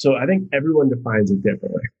me, so I think everyone defines it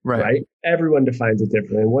differently, right? Everyone defines it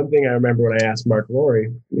differently. And one thing I remember when I asked Mark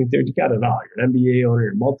Lowry, dude, you got it all. You're an MBA owner,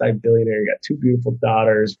 you're a multi-billionaire, you got 2 beautiful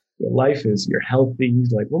daughters, your life is, you're healthy.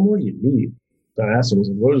 He's like, what more do you need? So I asked him,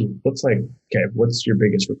 what's your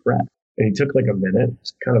biggest regret? And he took like a minute.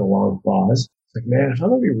 It's kind of a long pause. It's like, man, if I'm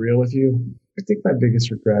going to be real with you, I think my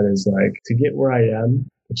biggest regret is like to get where I am,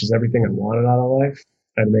 which is everything I wanted out of life.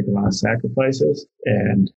 I had to make a lot of sacrifices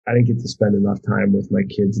and I didn't get to spend enough time with my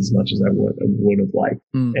kids as much as I would have liked.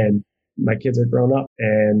 And my kids are grown up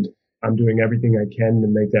and I'm doing everything I can to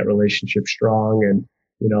make that relationship strong and,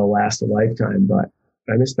 last a lifetime. But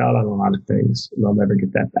I missed out on a lot of things and I'll never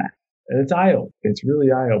get that back. And it's eye-opening. It's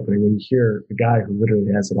really eye-opening when you hear a guy who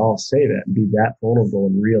literally has it all say that and be that vulnerable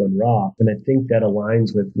and real and raw. And I think that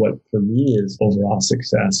aligns with what for me is overall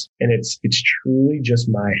success. And it's truly just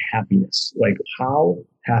my happiness. Like, how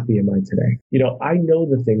happy am I today? I know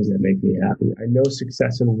the things that make me happy. I know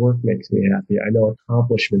success in work makes me happy. I know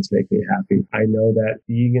accomplishments make me happy. I know that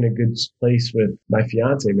being in a good place with my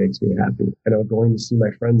fiance makes me happy. I know going to see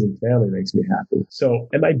my friends and family makes me happy. So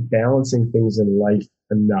am I balancing things in life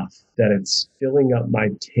enough that it's filling up my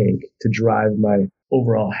tank to drive my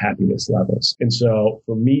overall happiness levels? And so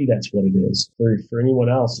for me, that's what it is. For anyone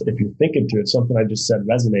else, if you're thinking through it, something I just said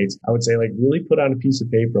resonates, I would say really put on a piece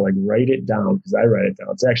of paper, write it down, because I write it down.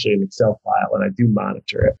 It's actually an Excel file and I do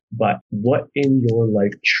monitor it. But what in your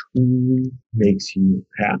life truly makes you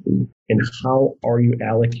happy? And how are you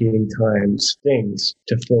allocating things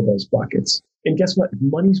to fill those buckets? And guess what? If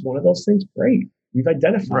money's one of those things, great. You've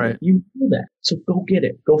identified it. You know that. So go get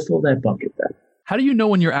it. Go fill that bucket then. How do you know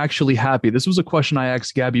when you're actually happy? This was a question I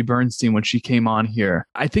asked Gabby Bernstein when she came on here.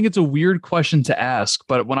 I think it's a weird question to ask,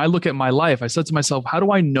 but when I look at my life, I said to myself, how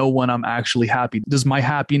do I know when I'm actually happy? Does my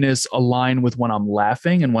happiness align with when I'm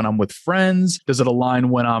laughing and when I'm with friends? Does it align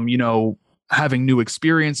when I'm, having new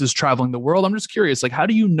experiences, traveling the world? I'm just curious, how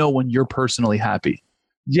do you know when you're personally happy?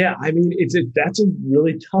 Yeah, I mean, that's a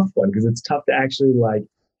really tough one because it's tough to actually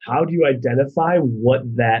how do you identify what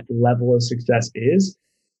that level of success is?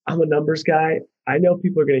 I'm a numbers guy. I know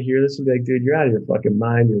people are going to hear this and be like, dude, you're out of your fucking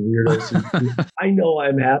mind. You're weirdo. I know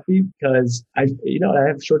I'm happy because I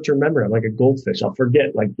have short-term memory. I'm like a goldfish. I'll forget.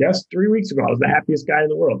 3 weeks ago, I was the happiest guy in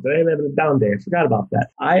the world. Today I'm having a down day. I forgot about that.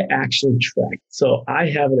 I actually track. So I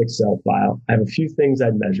have an Excel file. I have a few things I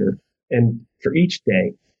measure. And for each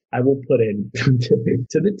day, I will put in to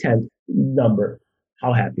the 10th number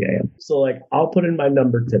how happy I am. So I'll put in my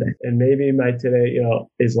number today. And maybe my today,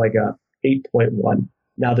 is a 8.1.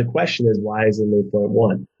 Now, the question is, why is it an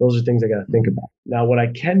 8.1? Those are things I got to think about. Now, what I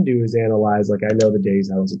can do is analyze, I know the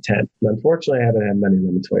days I was a 10. And unfortunately, I haven't had many of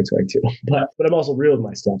them in 2022. But I'm also real with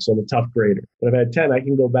myself, so I'm a tough grader. But if I had 10, I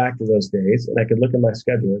can go back to those days and I could look at my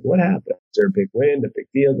schedule. What happened? Was there a big win, a big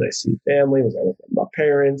deal? Did I see family? Was I with my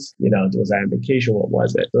parents? Was I on vacation? What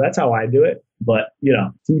was it? So that's how I do it. But,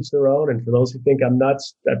 teach their own. And for those who think I'm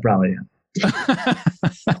nuts, I probably am.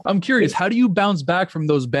 I'm curious, how do you bounce back from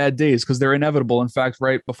those bad days? Because they're inevitable. In fact,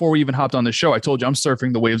 right before we even hopped on the show, I told you I'm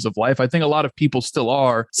surfing the waves of life. I think a lot of people still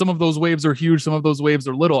are. Some of those waves are huge. Some of those waves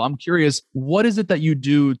are little. I'm curious, what is it that you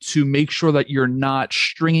do to make sure that you're not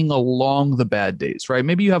stringing along the bad days, right?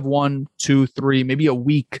 Maybe you have 1, 2, 3, maybe a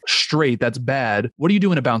week straight that's bad. What are you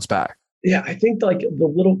doing to bounce back? Yeah, I think the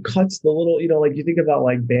little cuts, you think about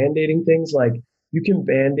Band-Aiding things, you can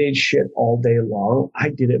Band-Aid shit all day long. I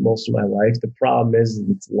did it most of my life. The problem is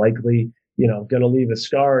it's likely, going to leave a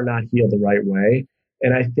scar or not heal the right way.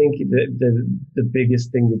 And I think the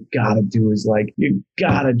biggest thing you gotta do is like, you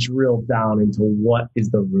gotta drill down into what is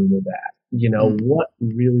the root of that. What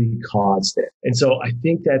really caused it. And so I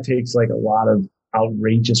think that takes like a lot of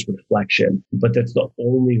outrageous reflection, but that's the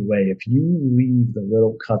only way. If you leave the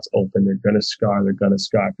little cuts open, they're going to scar. If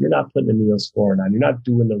you're not putting a Neosporin on, you're not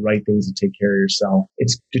doing the right things to take care of yourself,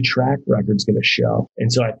 the track record's going to show.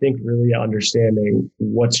 And so I think really understanding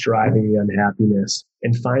what's driving the unhappiness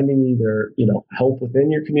and finding either, help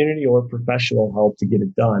within your community or professional help to get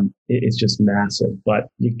it done, it's just massive. But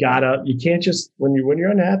you can't just, when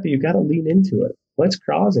you're unhappy, you got to lean into it. What's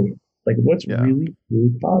causing it? Like what's really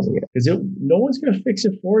causing it? Because no one's going to fix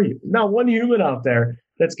it for you. Not one human out there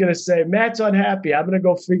that's going to say, Matt's unhappy, I'm going to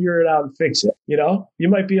go figure it out and fix it. You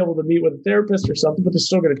might be able to meet with a therapist or something, but they're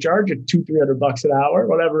still going to charge you $200-$300 an hour,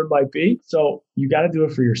 whatever it might be. So you got to do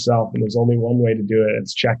it for yourself. And there's only one way to do it.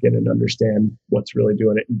 It's check it and understand what's really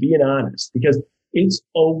doing it and being honest, because it's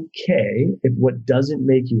okay if what doesn't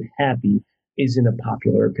make you happy isn't a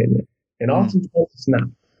popular opinion. And oftentimes it's not.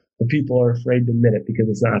 But people are afraid to admit it because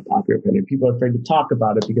it's not a popular opinion. People are afraid to talk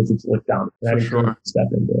about it because it's looked down. And I encourage you to step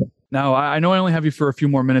into it. Now, I know I only have you for a few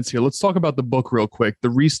more minutes here. Let's talk about the book real quick.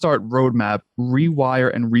 The Restart Roadmap,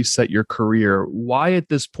 Rewire and Reset Your Career. Why at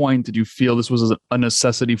this point did you feel this was a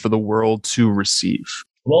necessity for the world to receive?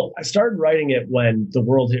 Well, I started writing it when the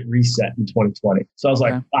world hit reset in 2020. So I was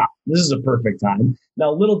like, this is a perfect time.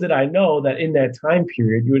 Now, little did I know that in that time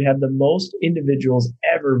period, you would have the most individuals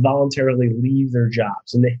ever voluntarily leave their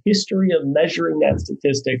jobs. In the history of measuring that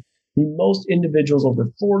statistic, the most individuals,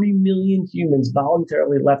 over 40 million humans,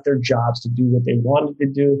 voluntarily left their jobs to do what they wanted to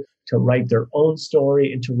do, to write their own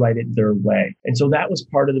story and to write it their way. And so that was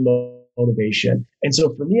part of the motivation. And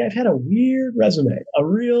so for me, I've had a weird resume, a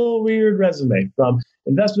real weird resume, from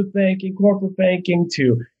investment banking, corporate banking,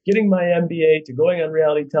 to getting my MBA, to going on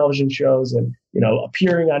reality television shows and,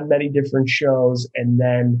 appearing on many different shows, and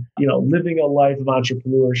then, living a life of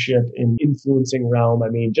entrepreneurship in influencing realm. I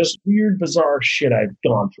mean, just weird, bizarre shit I've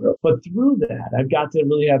gone through. But through that, I've got to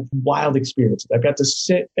really have wild experiences. I've got to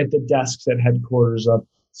sit at the desks at headquarters of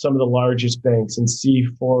some of the largest banks and see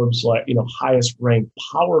Forbes, highest ranked,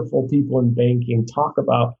 powerful people in banking talk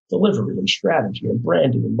about delivery and strategy and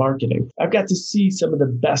branding and marketing. I've got to see some of the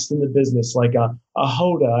best in the business, like a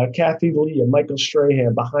Hoda, a Kathy Lee, a Michael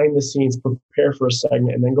Strahan, behind the scenes, prepare for a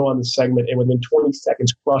segment and then go on the segment and within 20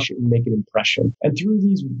 seconds crush it and make an impression. And through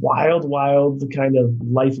these wild kind of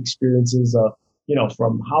life experiences,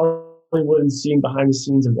 from Hollywood and seeing behind the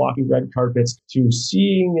scenes and walking red carpets, to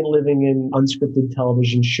seeing and living in unscripted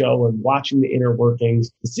television show and watching the inner workings,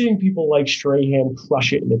 to seeing people like Strahan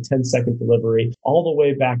crush it in a 10-second delivery, all the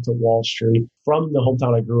way back to Wall Street, from the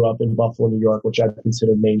hometown I grew up in, Buffalo, New York, which I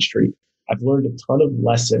consider Main Street. I've learned a ton of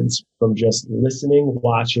lessons from just listening,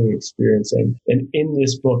 watching, experiencing. And in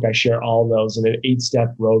this book, I share all those in an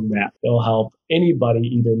 8-step roadmap that'll help anybody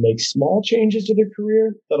either make small changes to their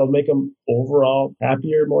career that'll make them overall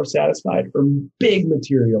happier, more satisfied, or big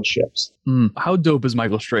material shifts. How dope is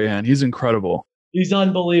Michael Strahan? He's incredible. He's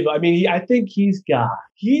unbelievable. I mean, I think he's got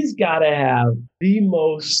to have the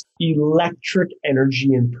most electric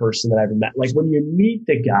energy in person that I've ever met. Like when you meet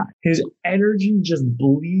the guy, his energy just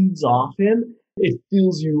bleeds off him. It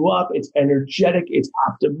fills you up. It's energetic. It's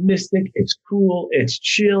optimistic. It's cool. It's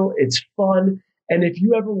chill. It's fun. And if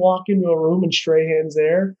you ever walk into a room and Strahan's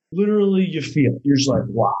there, literally you feel it. You're just like,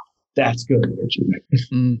 wow. That's good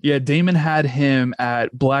energy. Yeah, Damon had him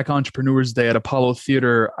at Black Entrepreneurs Day at Apollo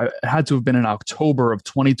Theater. It had to have been in October of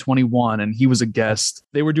 2021, and he was a guest.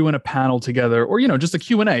 They were doing a panel together, or, just a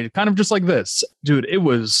Q&A, kind of just like this. Dude, I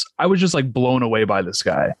was just like blown away by this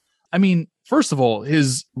guy. I mean, first of all,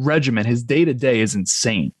 his regimen, his day-to-day is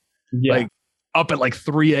insane. Yeah. Like up at like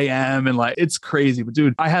 3 a.m. and like, it's crazy. But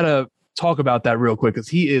dude, I had to talk about that real quick because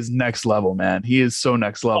he is next level, man. He is so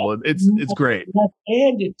next level. It's great.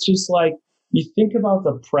 And it's just like, you think about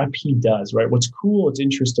the prep he does, right? What's cool, what's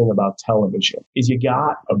interesting about television is you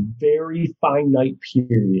got a very finite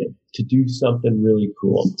period to do something really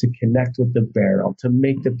cool, to connect with the barrel, to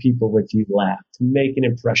make the people with you laugh, to make an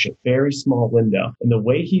impression, very small window. And the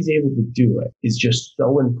way he's able to do it is just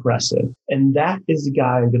so impressive. And that is the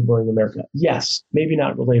guy in Good Morning America. Yes, maybe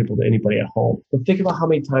not relatable to anybody at home, but think about how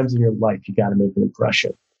many times in your life you got to make an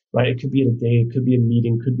impression. Right? It could be in a day, it could be a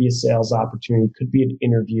meeting, could be a sales opportunity, could be an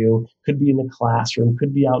interview, could be in the classroom,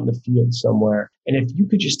 could be out in the field somewhere. And if you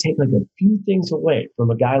could just take like a few things away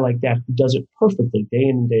from a guy like that who does it perfectly day in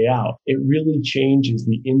and day out, it really changes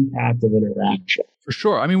the impact of interaction. For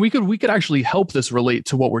sure. I mean, we could actually help this relate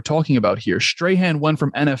to what we're talking about here. Strahan went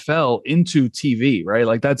from NFL into TV, right?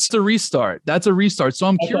 Like that's a restart. So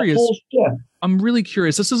I'm curious. I'm really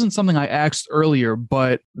curious. This isn't something I asked earlier,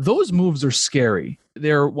 but those moves are scary.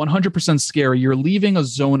 They're 100% scary. You're leaving a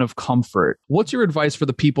zone of comfort. What's your advice for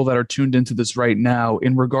the people that are tuned into this right now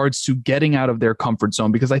in regards to getting out of their comfort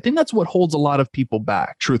zone? Because I think that's what holds a lot of people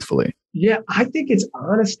back, truthfully. Yeah, I think it's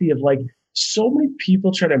honesty of like, so many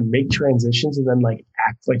people try to make transitions and then like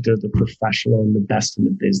act like they're the professional and the best in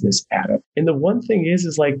the business at it. And the one thing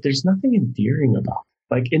is like, there's nothing endearing about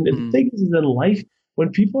it. Like, and the thing is in life,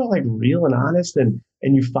 when people are like real and honest and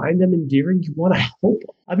you find them endearing, you want to help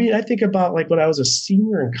them. I mean, I think about like when I was a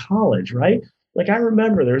senior in college, right? Like I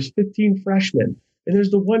remember there's 15 freshmen and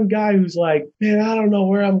there's the one guy who's like, man, I don't know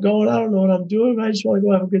where I'm going. I don't know what I'm doing. I just want to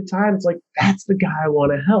go have a good time. It's like, that's the guy I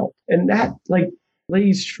want to help. And that like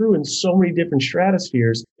lays true in so many different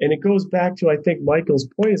stratospheres. And it goes back to, I think Michael's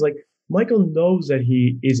point is like, Michael knows that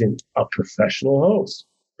he isn't a professional host,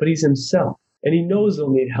 but he's himself. And he knows he'll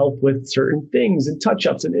need help with certain things and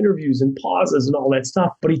touch-ups and interviews and pauses and all that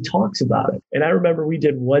stuff, but he talks about it. And I remember we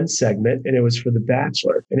did one segment and it was for The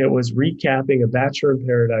Bachelor and it was recapping a Bachelor in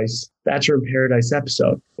Paradise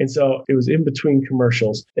episode. And so it was in between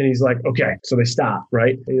commercials and he's like, okay, so they stop,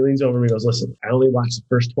 right? And he leans over and he goes, listen, I only watched the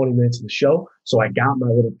first 20 minutes of the show. So I got my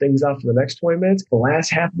little things out for the next 20 minutes. The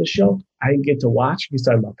last half of the show, I didn't get to watch. He's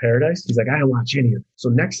talking about Paradise. He's like, I didn't watch any of it. So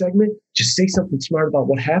next segment, just say something smart about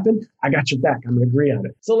what happened. I got your back. I'm going to agree on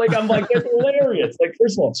it. So like, I'm like, that's hilarious. Like,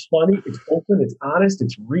 first of all, it's funny. It's open. It's honest.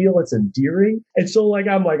 It's real. It's endearing. And so like,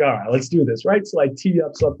 I'm like, all right, let's do this. Right. So I tee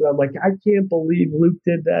up something. I'm like, I can't believe Luke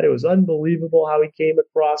did that. It was unbelievable how he came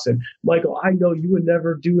across. And Michael, I know you would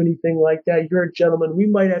never do anything like that. You're a gentleman. We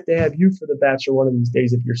might have to have you for The Bachelor one of these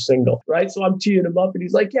days if you're single. Right. So I'm teeing him up and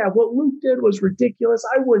he's like, yeah, what Luke did was ridiculous.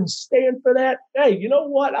 I wouldn't stand for that. Hey, you know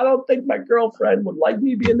what? I don't think my girlfriend would like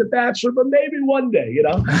me being The Bachelor, but maybe one day, you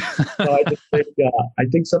know? So I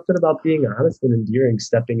think something about being honest and endearing,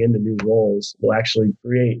 stepping into new roles will actually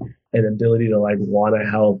create an ability to like want to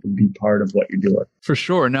help and be part of what you're doing. For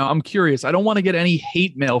sure. Now, I'm curious. I don't want to get any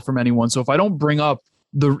hate mail from anyone. So if I don't bring up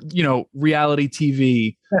the, reality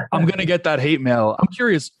TV, I'm going to get that hate mail. I'm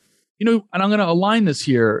curious. And I'm going to align this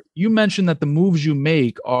here. You mentioned that the moves you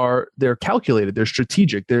make they're calculated, they're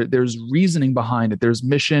strategic, there's reasoning behind it, there's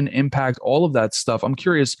mission, impact, all of that stuff. I'm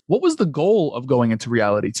curious, what was the goal of going into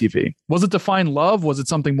reality TV? Was it to find love? Was it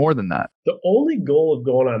something more than that? The only goal of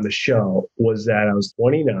going on the show was that I was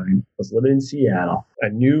 29, I was living in Seattle. I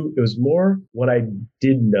knew it was more what I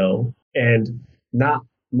did know and not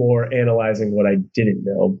more analyzing what I didn't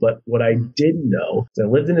know, but what I did know is I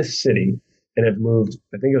lived in a city and have moved,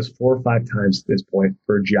 I think it was 4 or 5 times at this point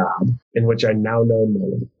for a job in which I now know no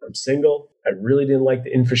one. I'm single. I really didn't like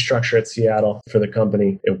the infrastructure at Seattle for the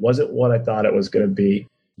company. It wasn't what I thought it was going to be.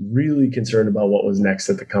 Really concerned about what was next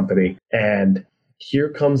at the company. And here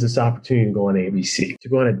comes this opportunity to go on ABC, to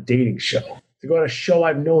go on a dating show, to go on a show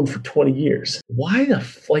I've known for 20 years. Why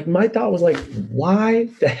my thought was like, why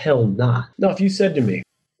the hell not? Now, if you said to me,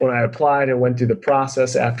 when I applied and went through the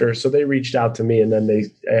process after, so they reached out to me and then they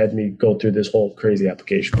had me go through this whole crazy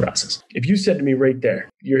application process. If you said to me right there,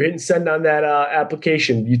 you're hitting send on that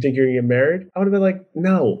application, do you think you're going to get married? I would have been like,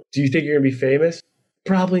 no. Do you think you're going to be famous?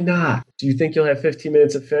 Probably not. Do you think you'll have 15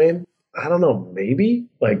 minutes of fame? I don't know. Maybe.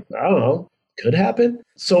 I don't know. Could happen.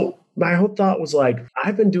 So my whole thought was like,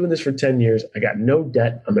 I've been doing this for 10 years. I got no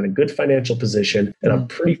debt. I'm in a good financial position and I'm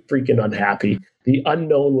pretty freaking unhappy. The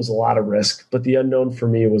unknown was a lot of risk, but the unknown for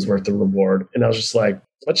me was worth the reward. And I was just like,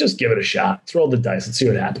 let's just give it a shot. Let's roll the dice. Let's see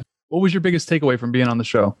what happens. What was your biggest takeaway from being on the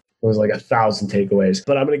show? It was like 1,000 takeaways.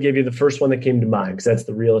 But I'm going to give you the first one that came to mind because that's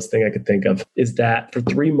the realest thing I could think of, is that for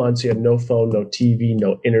 3 months, you had no phone, no TV,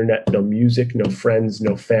 no internet, no music, no friends,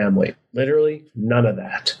 no family. Literally none of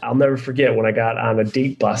that. I'll never forget when I got on a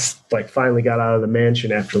date bus, finally got out of the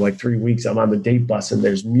mansion after 3 weeks. I'm on the date bus and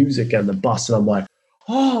there's music on the bus and I'm like,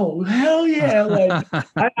 oh, hell yeah.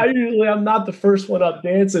 I'm not the first one up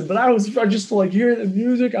dancing, but I just hearing the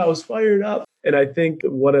music. I was fired up. And I think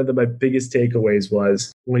one of my biggest takeaways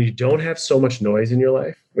was when you don't have so much noise in your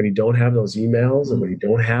life, when you don't have those emails and when you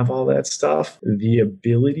don't have all that stuff, the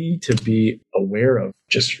ability to be aware of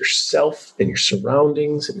just yourself and your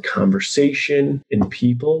surroundings and conversation and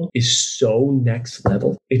people is so next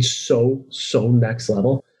level. It's so next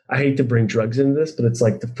level. I hate to bring drugs into this, but it's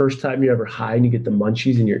like the first time you're ever high and you get the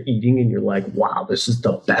munchies and you're eating and you're like, wow, this is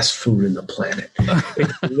the best food in the planet.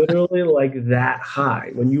 It's literally like that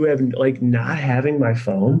high. When you have not having my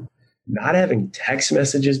phone, not having text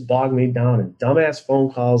messages bog me down and dumbass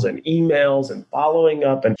phone calls and emails and following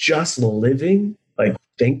up and just living,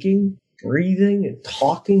 thinking, breathing and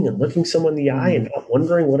talking and looking someone in the eye and not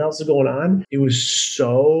wondering what else is going on. It was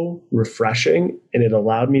so refreshing, and it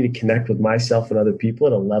allowed me to connect with myself and other people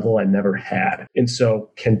at a level I never had. And so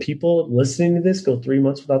can people listening to this go 3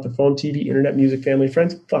 months without their phone, TV, internet, music, family,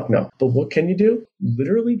 friends? Fuck no. But what can you do?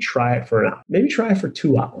 Literally try it for an hour. Maybe try it for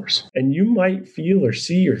 2 hours. And you might feel or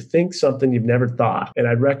see or think something you've never thought. And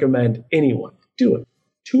I'd recommend anyone do it.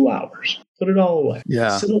 2 hours. Put it all away.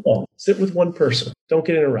 Yeah. Sit alone. Sit with one person. Don't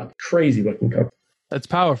get interrupted. Crazy what can come. That's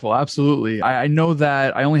powerful. Absolutely. I know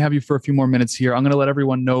that I only have you for a few more minutes here. I'm going to let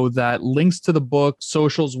everyone know that links to the book,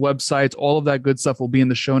 socials, websites, all of that good stuff will be in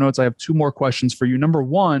the show notes. I have 2 more questions for you. Number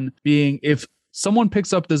 1 being, if someone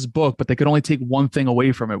picks up this book, but they could only take one thing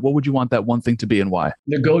away from it, what would you want that one thing to be and why?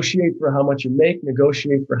 Negotiate for how much you make,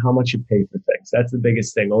 negotiate for how much you pay for things. That's the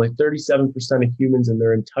biggest thing. Only 37% of humans in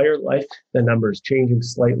their entire life, the number is changing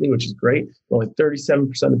slightly, which is great. Only 37%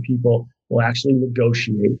 of people will actually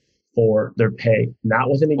negotiate for their pay, not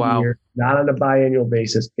within a year, not on a biannual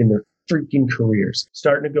basis, in their freaking careers.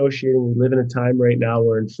 Start negotiating. We live in a time right now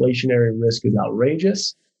where inflationary risk is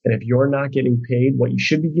outrageous. And if you're not getting paid what you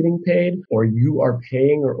should be getting paid, or you are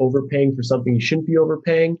paying or overpaying for something you shouldn't be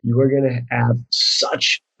overpaying, you are going to have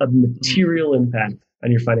such a material impact on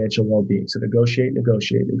your financial well-being. So negotiate,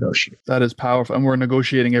 negotiate, negotiate. That is powerful. And we're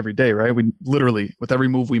negotiating every day, right? We literally, with every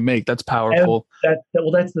move we make, that's powerful. That's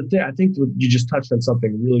the thing. I think you just touched on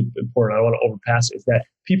something really important. I don't want to overpass it, is that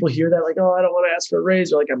people hear that like, oh, I don't want to ask for a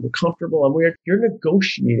raise, or like, I'm comfortable, I'm weird. You're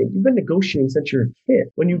negotiating. You've been negotiating since you're a kid.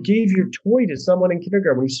 When you gave your toy to someone in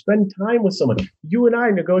kindergarten, when you spend time with someone, you and I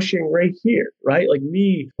are negotiating right here, right? Like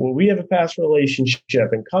me, when we have a past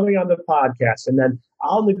relationship and coming on the podcast, and then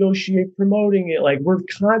I'll negotiate promoting it. Like, we're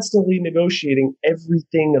constantly negotiating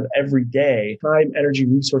everything of every day, time, energy,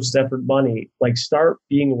 resources, effort, money. Like, start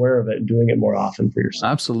being aware of it and doing it more often for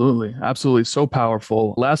yourself. Absolutely. Absolutely. So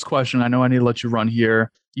powerful. Last question. I know I need to let you run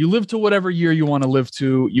here. You live to whatever year you want to live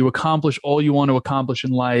to. You accomplish all you want to accomplish in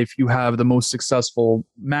life. You have the most successful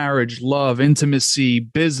marriage, love, intimacy,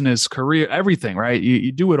 business, career, everything, right?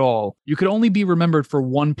 You do it all. You could only be remembered for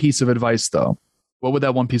one piece of advice, though. What would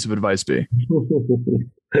that one piece of advice be? You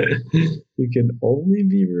can only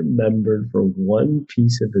be remembered for one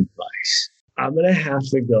piece of advice. I'm going to have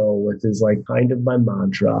to go with is like kind of my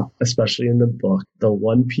mantra, especially in the book. The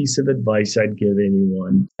one piece of advice I'd give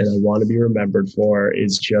anyone, and I want to be remembered for,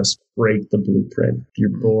 is just break the blueprint. If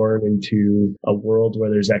you're born into a world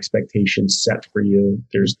where there's expectations set for you,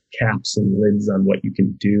 there's caps and lids on what you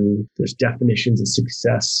can do, there's definitions of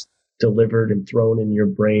success delivered and thrown in your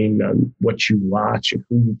brain on what you watch and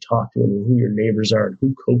who you talk to and who your neighbors are and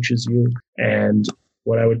who coaches you. And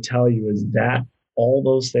what I would tell you is that all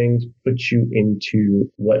those things put you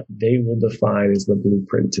into what they will define as the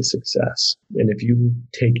blueprint to success. And if you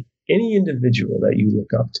take any individual that you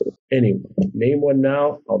look up to, anyone, name one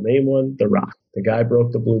now, I'll name one, The Rock. The guy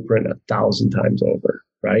broke the blueprint 1,000 times over,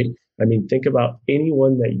 right? I mean, think about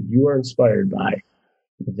anyone that you are inspired by.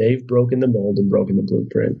 They've broken the mold and broken the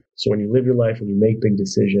blueprint. So when you live your life, when you make big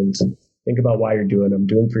decisions, think about why you're doing them,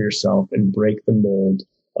 do them for yourself, and break the mold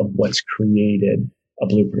of what's created a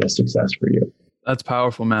blueprint of success for you. That's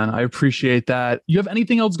powerful, man. I appreciate that. You have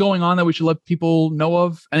anything else going on that we should let people know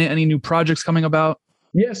of? Any new projects coming about?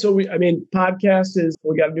 Yeah, so we got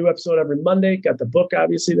a new episode every Monday. Got the book,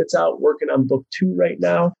 obviously, that's out. Working on book 2 right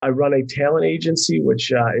now. I run a talent agency, which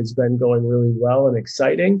has been going really well and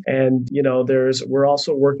exciting. And, we're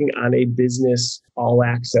also working on a business all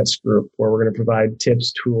access group where we're going to provide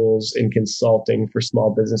tips, tools, and consulting for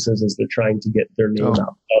small businesses as they're trying to get their name out.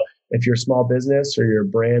 So if you're a small business or you're a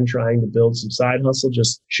brand trying to build some side hustle,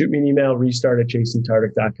 just shoot me an email,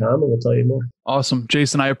 restart@jasontartick.com, and we'll tell you more. Awesome.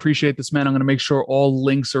 Jason, I appreciate this, man. I'm going to make sure all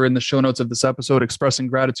links are in the show notes of this episode. Expressing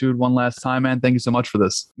gratitude one last time, man. Thank you so much for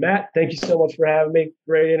this. Matt, thank you so much for having me.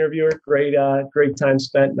 Great interviewer. Great time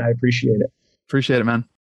spent, and I appreciate it. Appreciate it, man.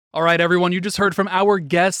 All right, everyone. You just heard from our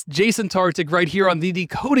guest, Jason Tartick, right here on the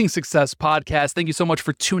Decoding Success podcast. Thank you so much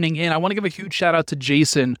for tuning in. I want to give a huge shout out to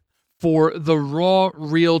Jason for the raw,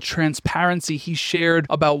 real transparency he shared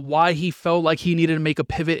about why he felt like he needed to make a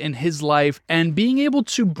pivot in his life, and being able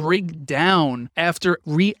to break down after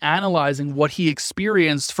reanalyzing what he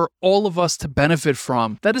experienced for all of us to benefit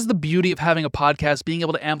from. That is the beauty of having a podcast, being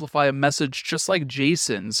able to amplify a message just like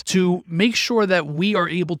Jason's, to make sure that we are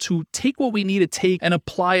able to take what we need to take and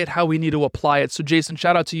apply it how we need to apply it. So Jason,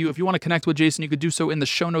 shout out to you. If you want to connect with Jason, you could do so in the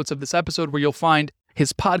show notes of this episode, where you'll find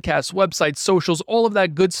his podcast, website, socials, all of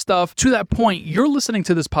that good stuff. To that point, you're listening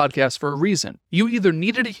to this podcast for a reason. You either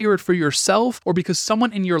needed to hear it for yourself or because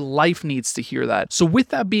someone in your life needs to hear that. So with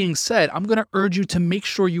that being said, I'm going to urge you to make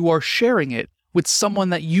sure you are sharing it with someone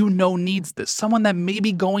that you know needs this, someone that may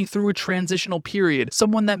be going through a transitional period,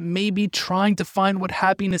 someone that may be trying to find what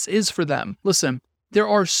happiness is for them. Listen, there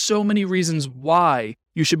are so many reasons why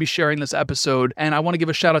you should be sharing this episode, and I want to give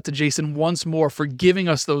a shout out to Jason once more for giving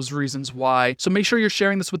us those reasons why. So make sure you're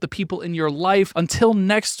sharing this with the people in your life. Until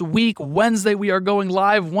next week, Wednesday, we are going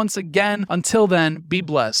live once again. Until then, be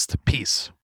blessed. Peace.